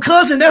shoot your own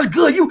cousin. That's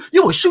good. You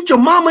will shoot your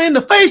mama in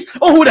the face.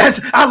 Oh,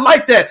 I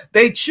like that.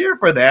 They cheer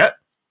for that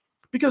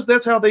because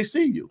that's how they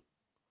see you.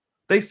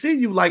 They see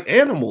you like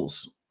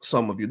animals.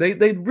 Some of you,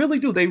 they really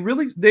do.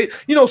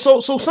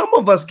 So some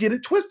of us get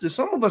it twisted.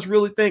 Some of us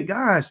really think,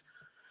 guys,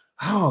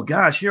 oh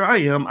gosh, here I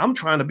am. I'm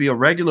trying to be a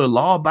regular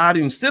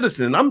law-abiding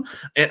citizen.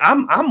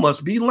 I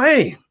must be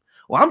lame.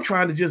 Well, I'm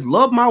trying to just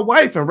love my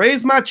wife and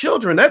raise my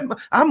children.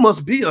 I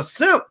must be a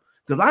simp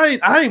because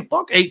I ain't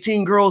fuck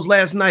 18 girls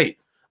last night.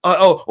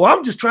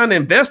 I'm just trying to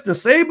invest and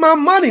save my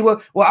money.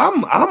 Well,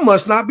 I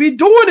must not be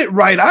doing it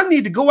right. I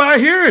need to go out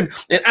here and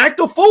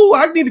act a fool.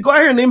 I need to go out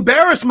here and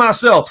embarrass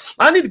myself.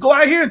 I need to go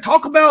out here and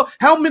talk about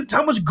how much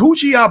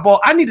Gucci I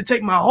bought. I need to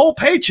take my whole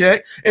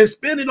paycheck and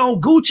spend it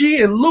on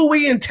Gucci and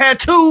Louis and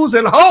tattoos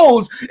and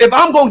hoes if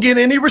I'm gonna get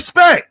any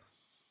respect.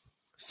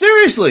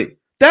 Seriously,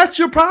 that's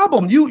your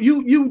problem.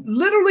 You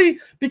literally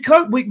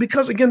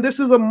because again, this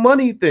is a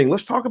money thing.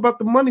 Let's talk about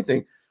the money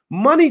thing.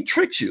 Money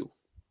tricks you.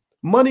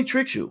 Money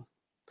tricks you.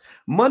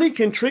 Money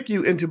can trick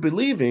you into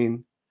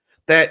believing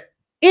that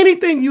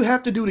anything you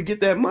have to do to get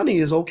that money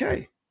is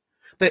okay.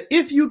 That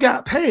if you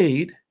got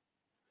paid,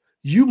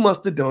 you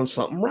must have done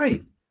something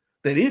right.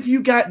 That if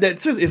you got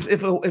that,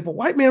 if a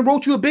white man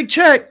wrote you a big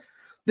check,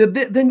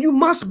 then you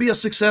must be a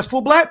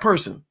successful black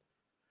person.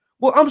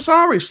 Well, I'm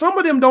sorry. Some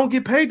of them don't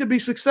get paid to be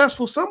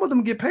successful. Some of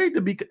them get paid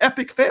to be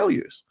epic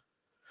failures.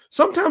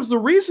 Sometimes the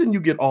reason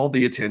you get all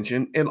the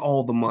attention and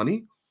all the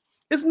money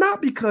it's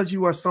not because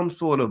you are some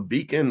sort of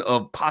beacon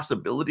of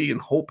possibility and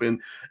hope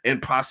and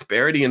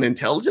prosperity and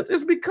intelligence.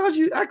 It's because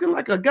you're acting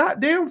like a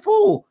goddamn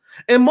fool.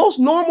 And most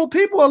normal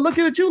people are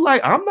looking at you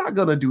like, I'm not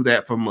going to do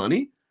that for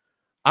money.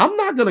 I'm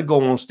not going to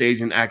go on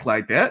stage and act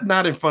like that,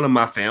 not in front of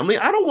my family.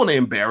 I don't want to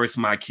embarrass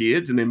my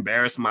kids and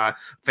embarrass my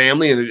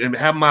family and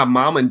have my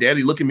mom and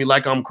daddy look at me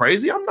like I'm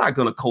crazy. I'm not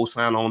going to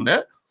co-sign on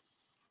that.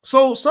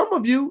 So some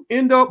of you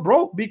end up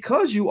broke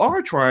because you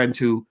are trying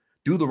to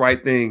do the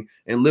right thing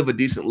and live a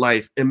decent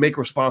life and make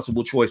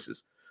responsible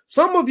choices.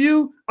 Some of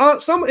you,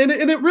 and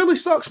it really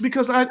sucks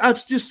because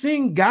I've just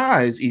seen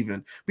guys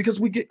even because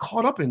we get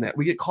caught up in that.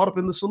 We get caught up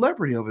in the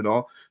celebrity of it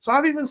all. So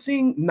I've even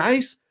seen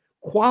nice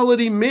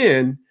quality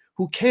men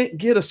who can't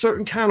get a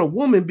certain kind of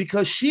woman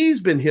because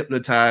she's been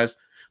hypnotized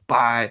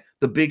by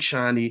the big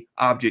shiny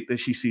object that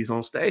she sees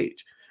on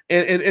stage.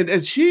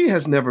 And she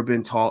has never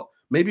been taught,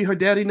 maybe her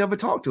daddy never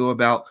talked to her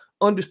about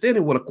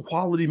understanding what a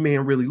quality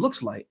man really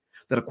looks like.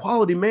 That a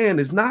quality man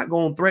is not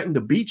going to threaten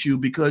to beat you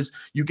because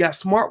you got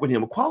smart with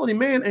him. A quality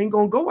man ain't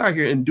going to go out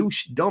here and do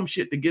dumb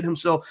shit to get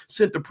himself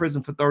sent to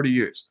prison for 30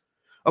 years.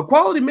 A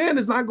quality man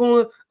is not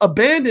going to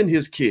abandon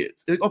his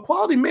kids. A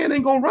quality man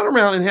ain't going to run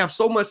around and have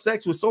so much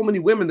sex with so many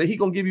women that he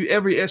going to give you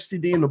every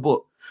STD in the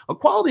book. A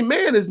quality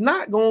man is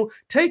not going to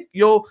take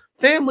your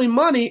family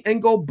money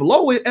and go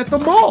blow it at the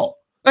mall.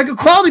 Like a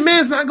quality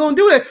man is not going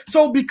to do that.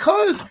 So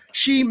because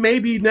she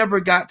maybe never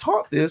got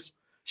taught this,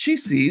 she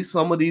sees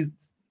some of these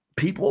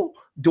people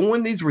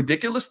doing these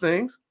ridiculous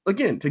things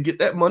again to get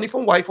that money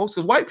from white folks,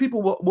 because white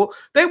people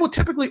will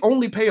typically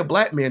only pay a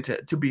black man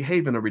to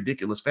behave in a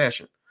ridiculous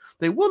fashion.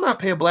 They will not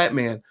pay a black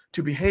man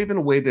to behave in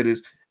a way that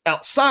is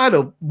outside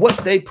of what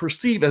they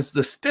perceive as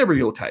the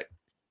stereotype.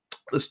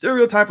 The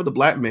stereotype of the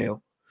black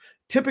male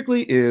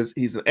typically is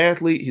he's an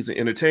athlete, he's an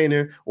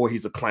entertainer, or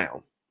he's a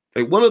clown.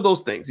 Like one of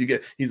those things. You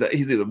get he's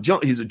dribbling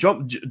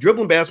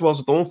basketballs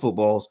or throwing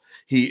footballs.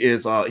 He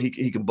is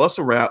he can bust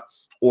a rap,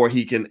 or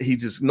he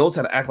just knows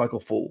how to act like a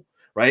fool.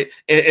 right?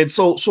 And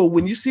so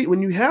when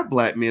you have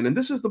black men, and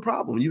this is the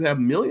problem, you have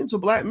millions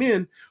of black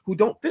men who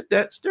don't fit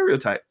that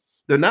stereotype.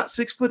 They're not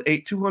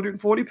 6'8",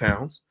 240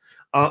 pounds.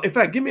 In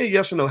fact, give me a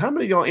yes or no. How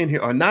many of y'all in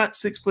here are not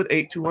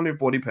 6'8",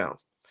 240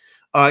 pounds?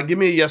 Give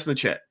me a yes in the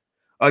chat.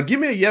 Give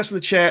me a yes in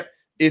the chat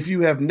if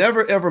you have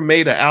never ever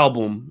made an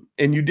album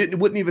and you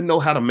wouldn't even know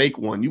how to make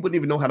one. You wouldn't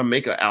even know how to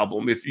make an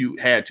album if you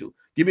had to.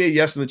 Give me a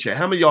yes in the chat.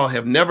 How many of y'all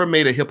have never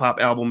made a hip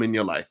hop album in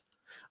your life?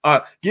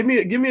 Give me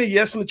a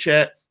yes in the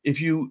chat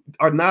if you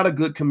are not a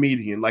good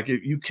comedian. Like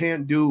if you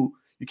can't do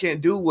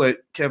what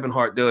Kevin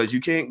Hart does. You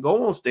can't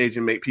go on stage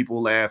and make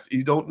people laugh.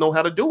 You don't know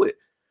how to do it,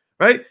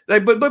 right?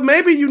 Like, but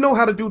maybe you know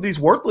how to do these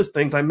worthless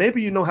things. Like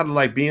maybe you know how to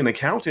like be an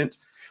accountant.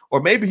 Or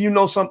maybe you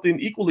know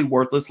something equally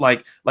worthless,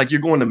 like you're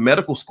going to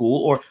medical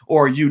school,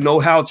 or you know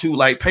how to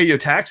like pay your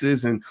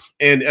taxes, and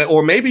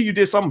or maybe you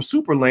did something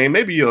super lame.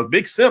 Maybe you're a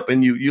big simp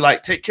and you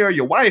like take care of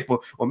your wife,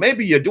 or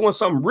maybe you're doing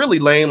something really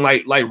lame,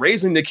 like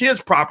raising the kids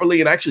properly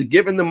and actually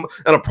giving them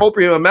an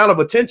appropriate amount of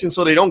attention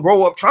so they don't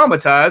grow up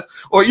traumatized,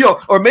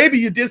 or maybe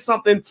you did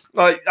something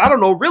I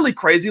don't know, really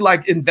crazy,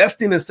 like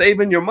investing and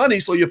saving your money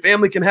so your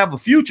family can have a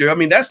future. I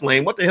mean, that's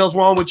lame. What the hell's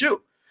wrong with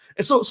you?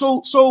 And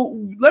so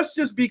let's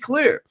just be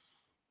clear.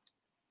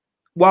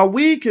 While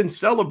we can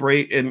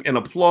celebrate and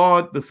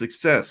applaud the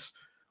success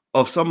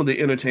of some of the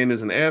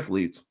entertainers and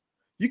athletes,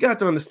 you got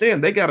to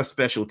understand they got a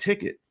special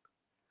ticket.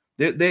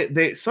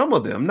 They some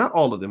of them, not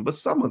all of them, but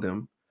some of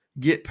them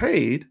get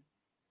paid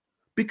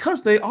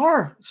because they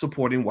are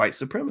supporting white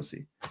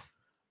supremacy.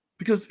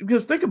 Because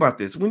think about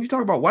this. When you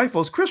talk about white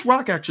folks, Chris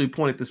Rock actually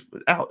pointed this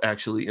out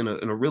actually in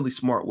a really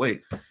smart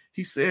way.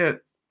 He said,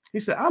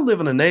 I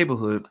live in a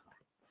neighborhood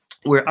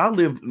where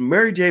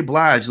Mary J.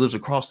 Blige lives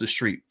across the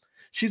street.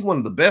 She's one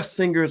of the best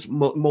singers,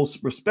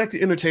 most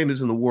respected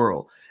entertainers in the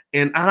world.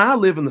 And I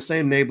live in the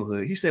same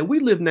neighborhood. He said, we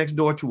live next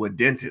door to a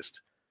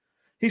dentist.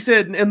 He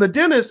said, and the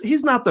dentist,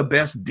 he's not the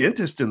best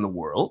dentist in the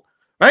world,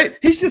 right?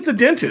 He's just a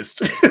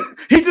dentist.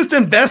 He just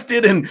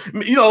invested and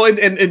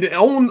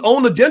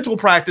own a dental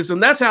practice.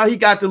 And that's how he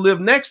got to live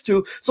next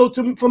to. So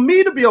for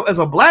me to be, as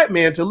a black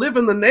man, to live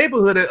in the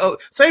neighborhood,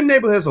 same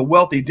neighborhood as a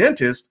wealthy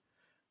dentist,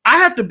 I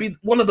have to be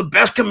one of the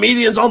best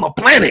comedians on the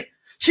planet.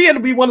 She had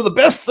to be one of the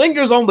best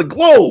singers on the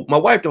globe. My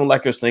wife don't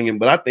like her singing,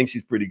 but I think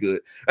she's pretty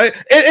good. Right?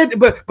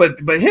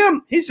 But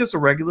him, he's just a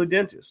regular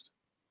dentist.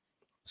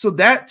 So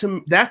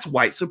that's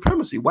white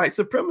supremacy. White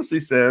supremacy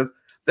says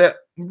that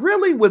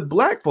really with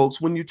black folks,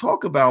 when you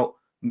talk about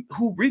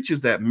who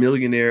reaches that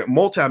millionaire,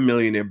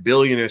 multimillionaire,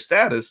 billionaire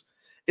status,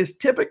 is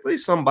typically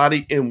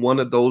somebody in one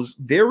of those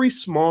very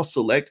small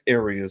select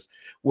areas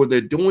where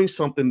they're doing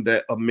something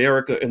that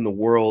America and the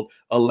world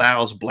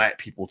allows black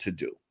people to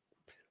do.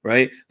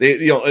 Right?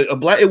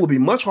 It would be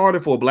much harder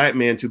for a black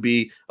man to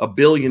be a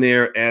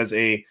billionaire as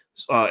a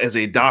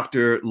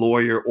doctor,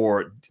 lawyer,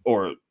 or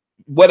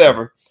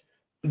whatever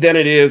than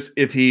it is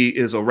if he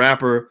is a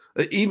rapper,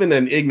 even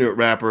an ignorant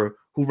rapper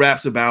who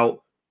raps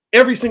about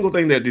every single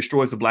thing that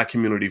destroys the black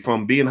community,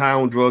 from being high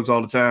on drugs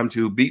all the time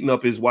to beating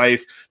up his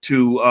wife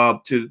to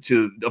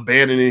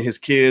abandoning his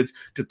kids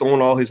to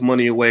throwing all his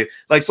money away.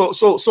 Like so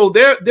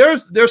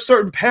there's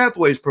certain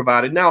pathways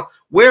provided. Now,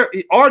 where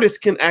artists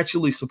can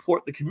actually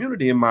support the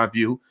community, in my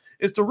view,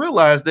 is to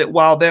realize that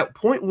while that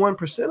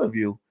 0.1% of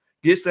you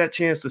gets that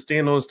chance to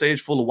stand on a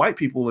stage full of white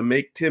people and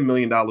make $10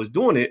 million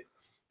doing it,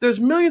 there's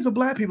millions of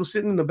black people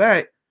sitting in the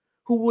back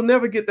who will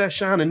never get that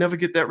shine and never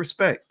get that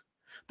respect.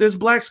 There's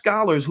black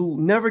scholars who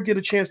never get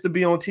a chance to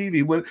be on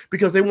TV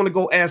because they want to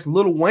go ask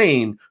Lil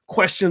Wayne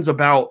questions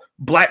about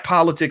black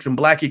politics and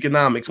black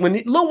economics, when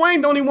Lil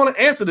Wayne don't even want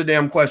to answer the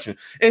damn question.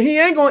 And he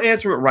ain't going to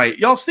answer it right.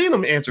 Y'all seen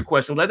him answer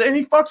questions like that, and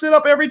he fucks it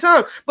up every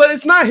time. But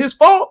it's not his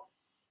fault.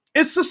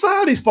 It's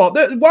society's fault.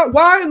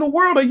 Why in the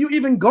world are you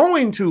even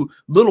going to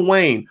Lil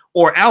Wayne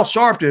or Al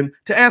Sharpton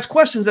to ask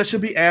questions that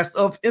should be asked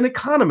of an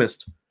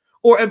economist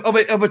or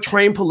of a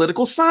trained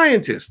political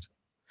scientist?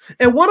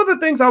 And one of the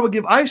things I would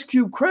give Ice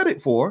Cube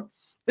credit for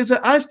is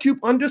that Ice Cube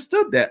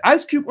understood that.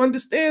 Ice Cube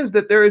understands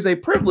that there is a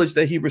privilege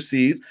that he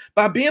receives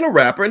by being a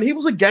rapper, and he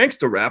was a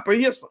gangster rapper.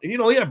 He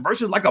had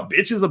verses like "a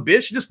bitch is a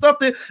bitch," just stuff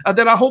that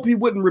I hope he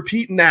wouldn't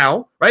repeat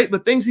now, right? The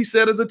things he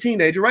said as a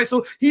teenager, right?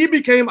 So he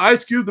became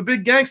Ice Cube, the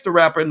big gangster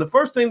rapper, and the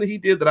first thing that he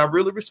did that I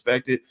really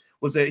respected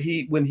was that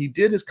when he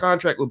did his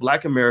contract with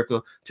Black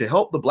America to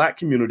help the black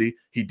community,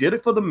 he did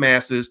it for the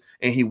masses,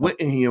 and he went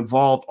and he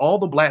involved all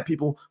the black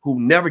people who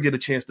never get a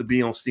chance to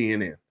be on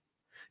CNN.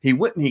 He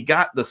went and he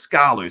got the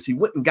scholars. He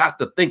went and got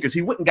the thinkers.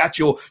 He went and got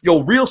your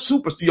real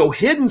your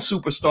hidden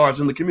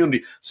superstars in the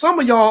community. Some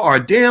of y'all are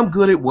damn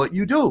good at what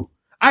you do.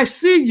 I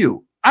see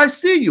you. I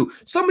see you.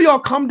 Some of y'all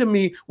come to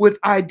me with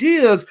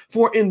ideas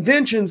for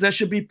inventions that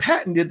should be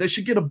patented, that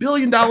should get $1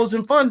 billion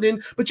in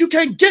funding, but you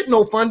can't get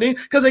no funding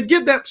because they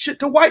give that shit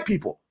to white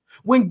people.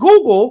 When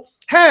Google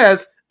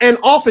has an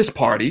office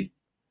party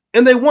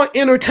and they want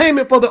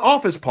entertainment for the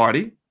office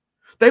party,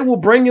 they will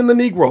bring in the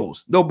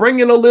Negroes. They'll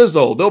bring in a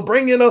Lizzo. They'll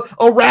bring in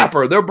a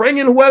rapper. They'll bring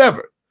in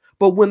whatever.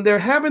 But when they're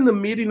having the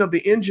meeting of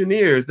the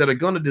engineers that are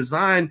going to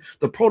design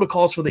the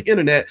protocols for the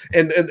internet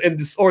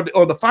or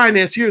the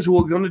financiers who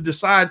are going to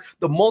decide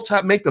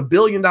make the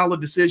billion-dollar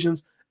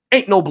decisions,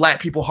 ain't no black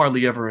people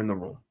hardly ever in the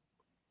room.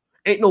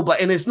 Ain't no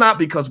black, and it's not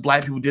because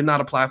black people did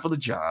not apply for the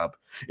job.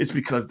 It's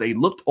because they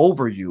looked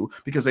over you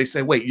because they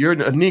said, wait, you're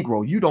a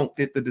Negro. You don't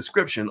fit the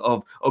description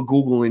of a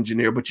Google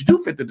engineer, but you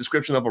do fit the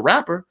description of a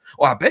rapper.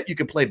 Or I bet you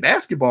can play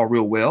basketball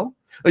real well.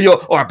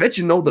 Or I bet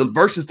you know the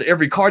verses to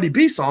every Cardi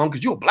B song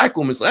because you're a black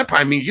woman. So that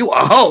probably means you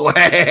a hoe,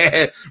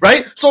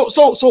 right? So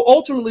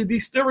ultimately,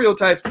 these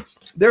stereotypes,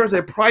 there is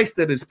a price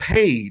that is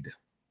paid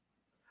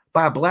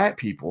by black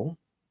people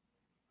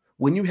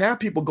when you have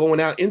people going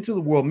out into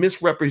the world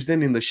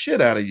misrepresenting the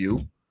shit out of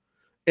you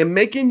and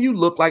making you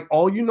look like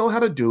all you know how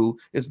to do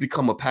is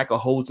become a pack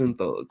of hoes and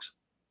thugs.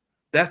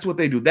 That's what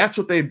they do. That's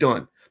what they've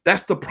done.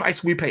 That's the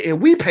price we pay.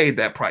 And we paid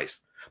that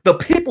price. The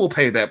people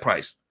pay that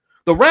price.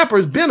 The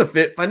rappers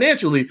benefit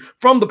financially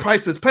from the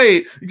price that's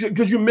paid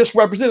because you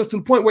misrepresent us to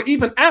the point where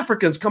even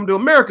Africans come to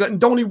America and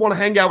don't even want to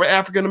hang out with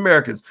African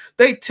Americans.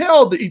 They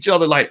tell each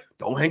other, like,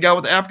 don't hang out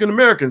with the African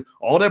Americans.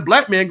 All that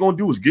black man going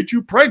to do is get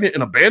you pregnant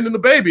and abandon the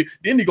baby.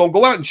 Then you're going to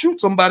go out and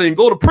shoot somebody and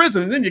go to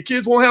prison. And then your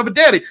kids won't have a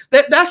daddy.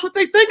 That's what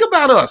they think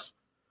about us.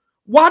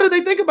 Why do they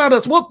think about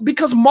us? Well,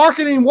 because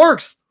marketing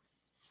works.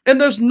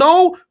 And there's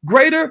no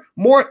greater,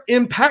 more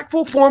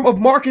impactful form of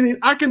marketing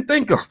I can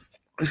think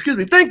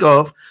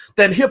of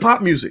than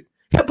hip-hop music.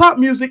 Hip-hop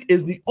music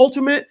is the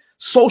ultimate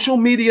social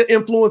media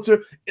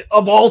influencer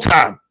of all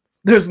time.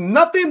 There's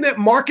nothing that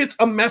markets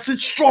a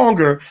message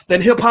stronger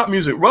than hip-hop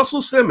music.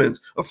 Russell Simmons,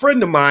 a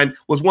friend of mine,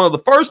 was one of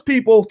the first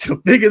people to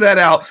figure that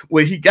out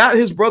when he got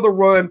his brother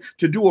Run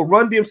to do a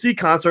Run DMC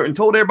concert and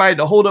told everybody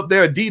to hold up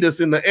their Adidas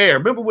in the air.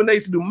 Remember when they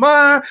used to do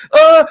my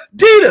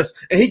Adidas?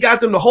 And he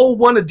got them to hold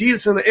one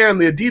Adidas in the air,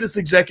 and the Adidas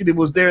executive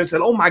was there and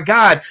said, oh my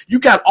God, you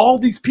got all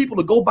these people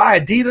to go buy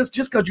Adidas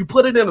just because you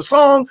put it in a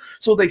song?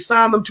 So they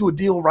signed them to a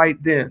deal right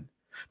then,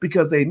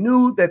 because they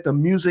knew that the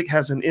music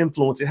has an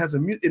influence. It has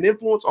an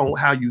influence on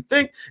how you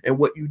think and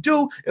what you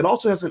do. It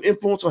also has an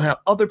influence on how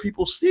other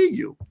people see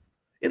you.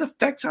 It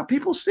affects how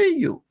people see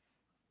you.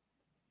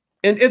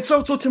 And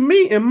so to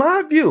me, in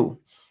my view,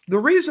 the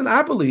reason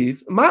I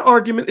believe, my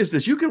argument is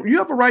this: you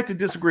have a right to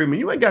disagree with me.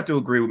 You ain't got to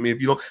agree with me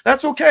if you don't.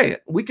 That's okay.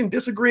 We can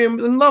disagree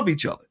and love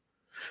each other.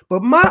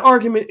 But my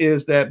argument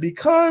is that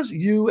because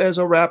you as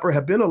a rapper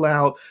have been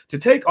allowed to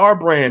take our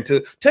brand, to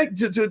take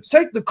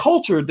the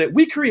culture that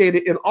we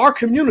created in our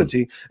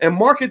community and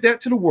market that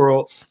to the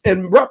world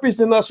and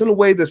represent us in a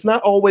way that's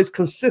not always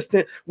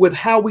consistent with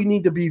how we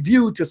need to be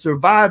viewed to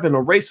survive in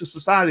a racist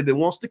society that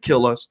wants to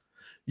kill us,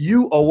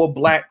 you owe a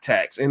black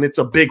tax, and it's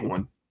a big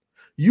one.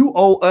 You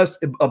owe us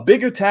a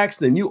bigger tax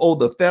than you owe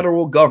the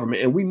federal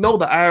government. And we know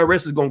the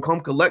IRS is going to come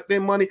collect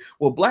their money.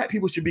 Well, black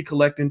people should be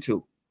collecting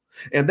too.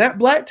 And that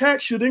black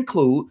tax should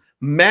include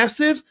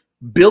massive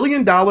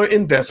billion-dollar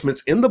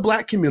investments in the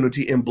black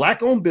community, in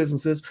black-owned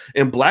businesses,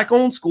 in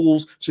black-owned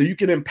schools, so you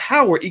can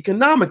empower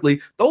economically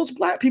those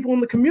black people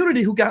in the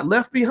community who got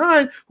left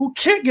behind, who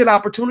can't get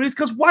opportunities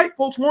because white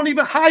folks won't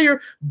even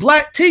hire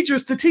black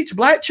teachers to teach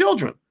black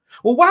children.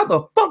 Well, why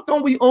the fuck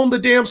don't we own the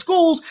damn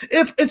schools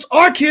if it's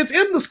our kids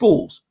in the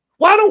schools?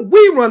 Why don't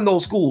we run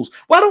those schools?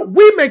 Why don't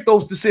we make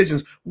those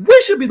decisions?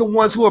 We should be the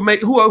ones who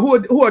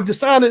are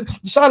deciding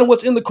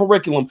what's in the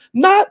curriculum,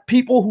 not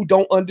people who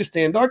don't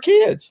understand our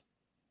kids.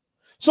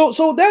 So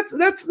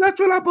that's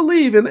what I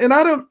believe, and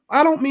I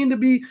don't mean to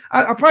be.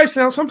 I probably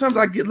sound, sometimes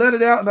I let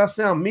it out and I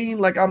sound mean,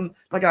 like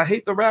I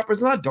hate the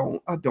rappers, and I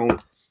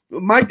don't.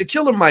 Mike, the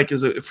Killer Mike,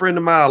 is a friend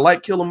of mine. I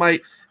like Killer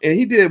Mike, and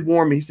he did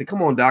warn me. He said,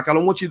 "Come on, Doc, I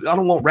don't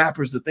want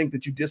rappers to think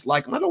that you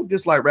dislike them. I don't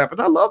dislike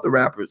rappers. I love the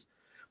rappers."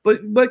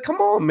 But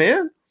come on,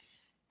 man.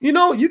 You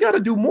know, you got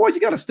to do more. You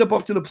got to step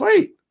up to the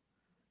plate.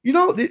 You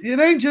know, it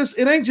ain't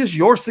just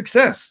your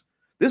success.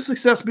 This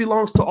success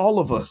belongs to all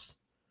of us.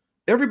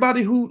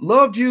 Everybody who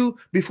loved you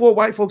before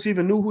white folks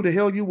even knew who the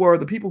hell you were,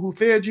 the people who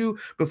fed you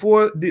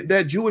before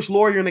that Jewish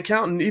lawyer and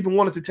accountant even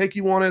wanted to take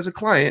you on as a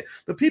client,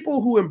 the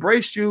people who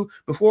embraced you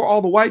before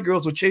all the white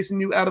girls were chasing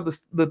you out of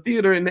the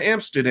theater in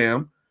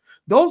Amsterdam,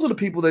 those are the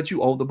people that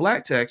you owe the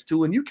black tax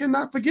to, and you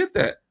cannot forget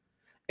that.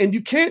 And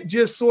you can't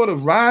just sort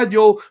of ride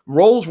your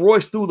Rolls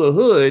Royce through the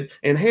hood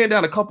and hand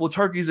out a couple of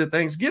turkeys at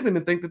Thanksgiving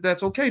and think that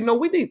that's okay. No,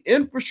 we need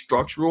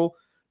infrastructural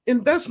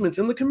investments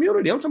in the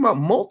community. I'm talking about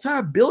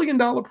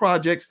multi-billion-dollar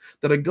projects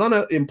that are going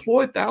to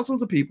employ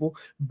thousands of people,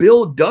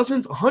 build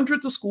dozens,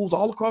 hundreds of schools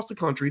all across the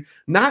country,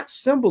 not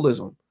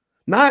symbolism.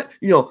 Not,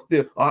 you know,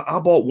 I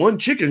bought one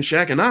chicken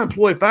shack and I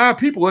employ 5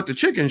 people at the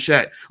chicken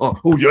shack. Oh,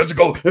 years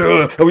ago,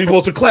 are we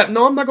supposed to clap?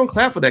 No, I'm not going to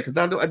clap for that because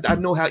I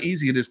know how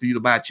easy it is for you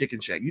to buy a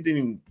chicken shack. You didn't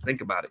even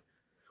think about it.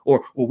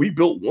 Or, well, we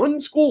built one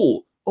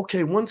school.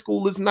 Okay, one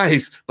school is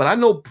nice, but I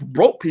know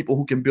broke people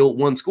who can build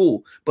one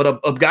school.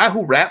 But a guy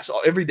who raps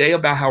every day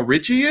about how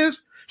rich he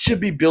is, should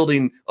be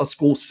building a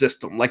school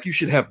system. Like you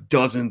should have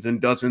dozens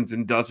and dozens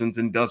and dozens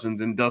and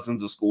dozens and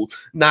dozens of schools,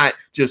 not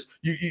just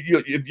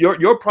if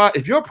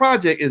your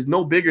project is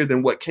no bigger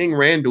than what King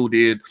Randall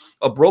did,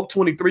 a broke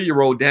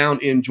 23-year-old down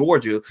in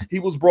Georgia. He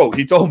was broke.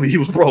 He told me he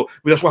was broke.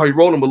 That's why he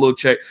wrote him a little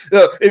check.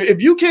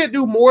 If you can't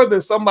do more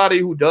than somebody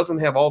who doesn't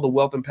have all the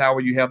wealth and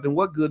power you have, then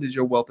what good is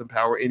your wealth and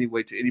power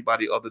anyway to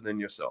anybody other than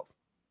yourself?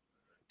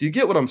 Do you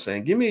get what I'm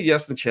saying? Give me a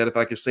yes in the chat if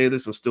I can say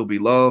this and still be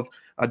loved.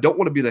 I don't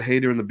want to be the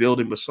hater in the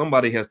building, but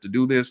somebody has to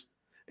do this.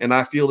 And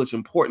I feel it's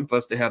important for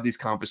us to have these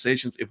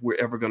conversations if we're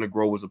ever going to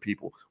grow as a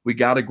people. We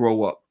got to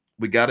grow up.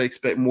 We got to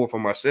expect more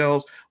from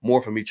ourselves,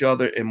 more from each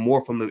other, and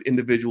more from the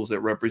individuals that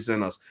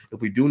represent us.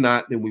 If we do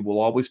not, then we will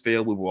always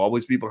fail. We will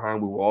always be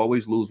behind. We will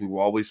always lose. We will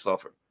always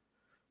suffer.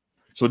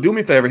 So do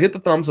me a favor, hit the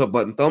thumbs up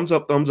button. Thumbs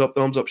up, thumbs up,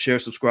 thumbs up, share,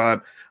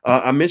 subscribe.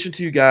 I mentioned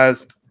to you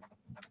guys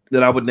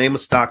that I would name a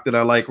stock that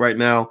I like right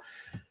now.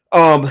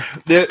 One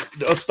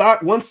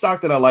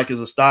stock that I like is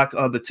a stock,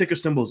 the ticker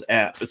symbol is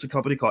App. It's a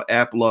company called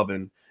App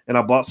Lovin', and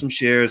I bought some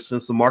shares.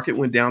 Since the market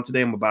went down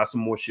today, I'm gonna buy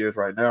some more shares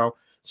right now.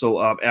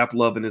 So App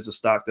Lovin' is a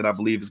stock that I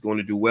believe is going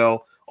to do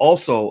well.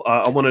 Also,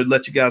 I want to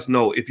let you guys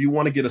know, if you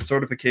want to get a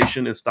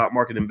certification in stock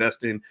market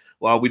investing,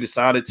 well, we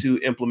decided to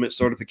implement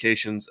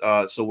certifications.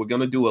 So we're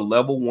going to do a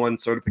level 1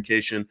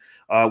 certification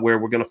where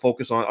we're going to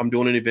focus on, I'm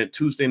doing an event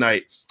Tuesday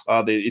night.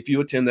 If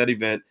you attend that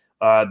event,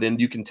 then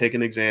you can take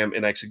an exam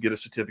and actually get a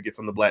certificate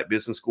from the Black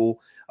Business School.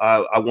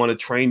 I want to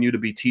train you to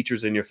be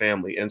teachers in your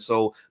family. And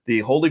so the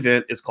whole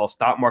event is called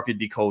Stock Market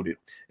Decoded.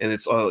 And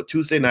it's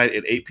Tuesday night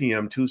at 8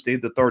 p.m., Tuesday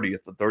the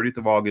 30th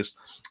of August.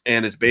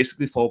 And it's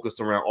basically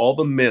focused around all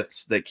the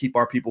myths that keep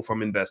our people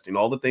from investing,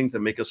 all the things that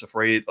make us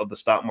afraid of the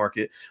stock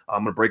market.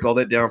 I'm going to break all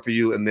that down for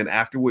you. And then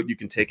afterward, you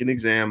can take an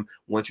exam.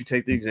 Once you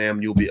take the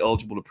exam, you'll be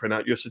eligible to print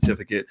out your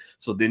certificate.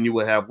 So then you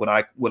will have what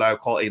I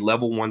call a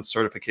level 1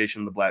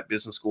 certification in the Black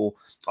Business School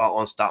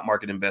on stock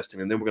market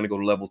investing. And then we're going to go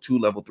to level 2,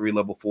 level 3,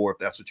 level 4, if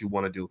that's what you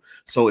want to do.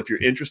 So if you're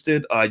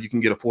interested, you can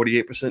get a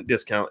 48%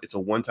 discount. It's a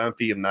one-time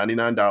fee of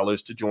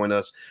 $99 to join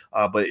us,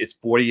 but it's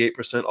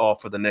 48%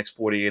 off for the next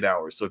 48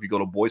 hours. So if you go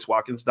to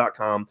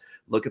BoyceWatkins.com,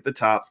 look at the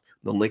top,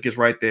 the link is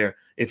right there.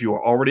 If you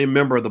are already a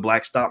member of the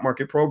Black Stock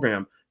Market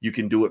Program, you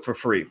can do it for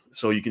free.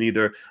 So you can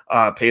either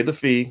pay the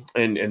fee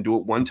and do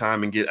it one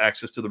time and get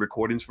access to the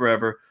recordings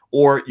forever,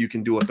 or you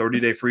can do a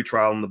 30-day free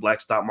trial in the Black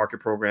Stock Market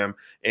Program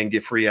and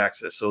get free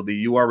access. So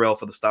the URL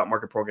for the stock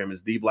market program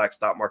is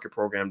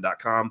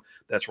theblackstockmarketprogram.com.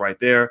 That's right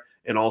there.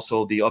 And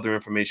also the other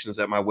information is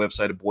at my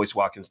website at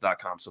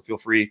BoyceWatkins.com. So feel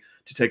free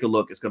to take a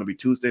look. It's going to be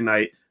Tuesday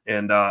night,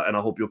 and I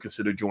hope you'll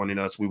consider joining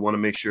us. We want to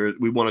make sure,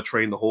 we want to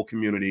train the whole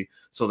community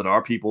so that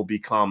our people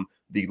become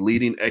the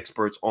leading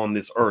experts on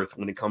this earth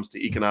when it comes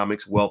to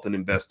economics, wealth, and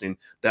investing.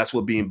 That's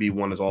what being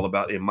B1 is all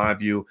about. In my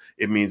view,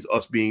 it means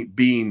us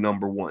being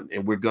number 1,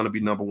 and we're going to be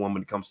number 1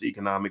 when it comes to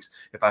economics,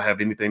 if I have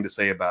anything to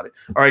say about it.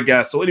 All right,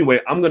 guys. So anyway,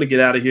 I'm going to get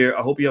out of here.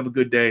 I hope you have a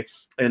good day.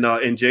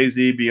 And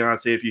Jay-Z,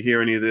 Beyonce, if you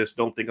hear any of this,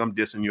 don't think I'm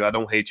dissing you. I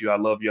don't hate you. I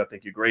love you. I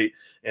think you're great.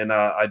 And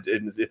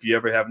if you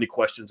ever have any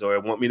questions or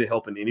want me to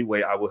help in any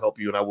way, I will help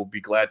you, and I will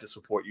be glad to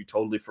support you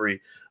totally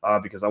free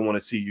because I want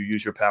to see you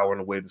use your power in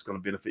a way that's going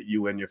to benefit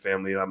you and your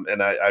family.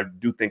 And I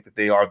do think that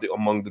they are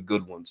among the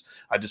good ones.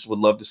 I just would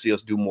love to see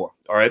us do more.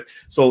 All right.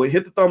 So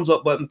hit the thumbs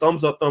up button,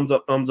 thumbs up, thumbs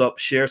up, thumbs up,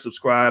 share,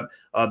 subscribe.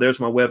 There's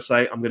my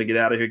website. I'm going to get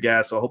out of here,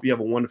 guys. So I hope you have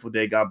a wonderful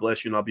day. God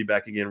bless you. And I'll be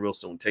back again real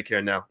soon. Take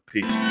care now.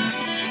 Peace.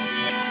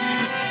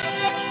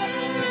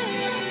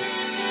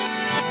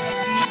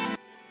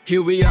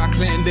 Here we are,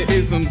 clan the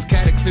isms,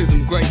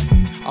 cataclysm, great.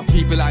 Our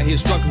people out here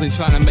struggling,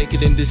 trying to make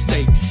it in this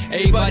state.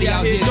 Everybody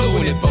out here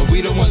doing it, but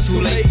we the ones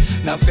who late.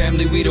 Now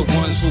family, we the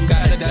ones who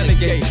gotta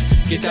delegate.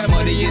 Get that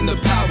money in the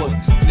power,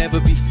 never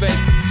be fake.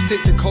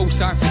 Stick to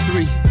cosign for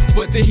 3.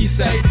 What did he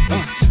say?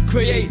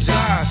 Create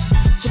jobs,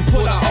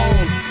 support our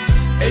own.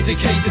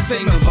 Educate the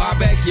same and buy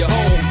back your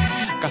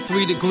home. Got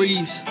 3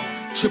 degrees,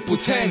 triple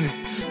 10.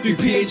 3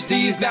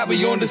 PhDs, now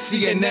we on the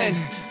CNN.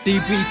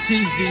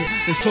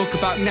 DBTV, let's talk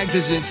about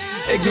negligence.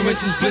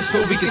 Ignorance is bliss,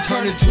 but we can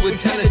turn it to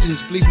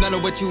intelligence. Believe none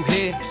of what you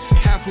hear,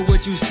 half of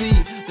what you see.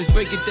 Let's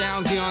break it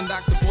down here on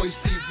Dr. Boyce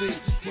TV.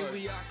 Here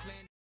we are.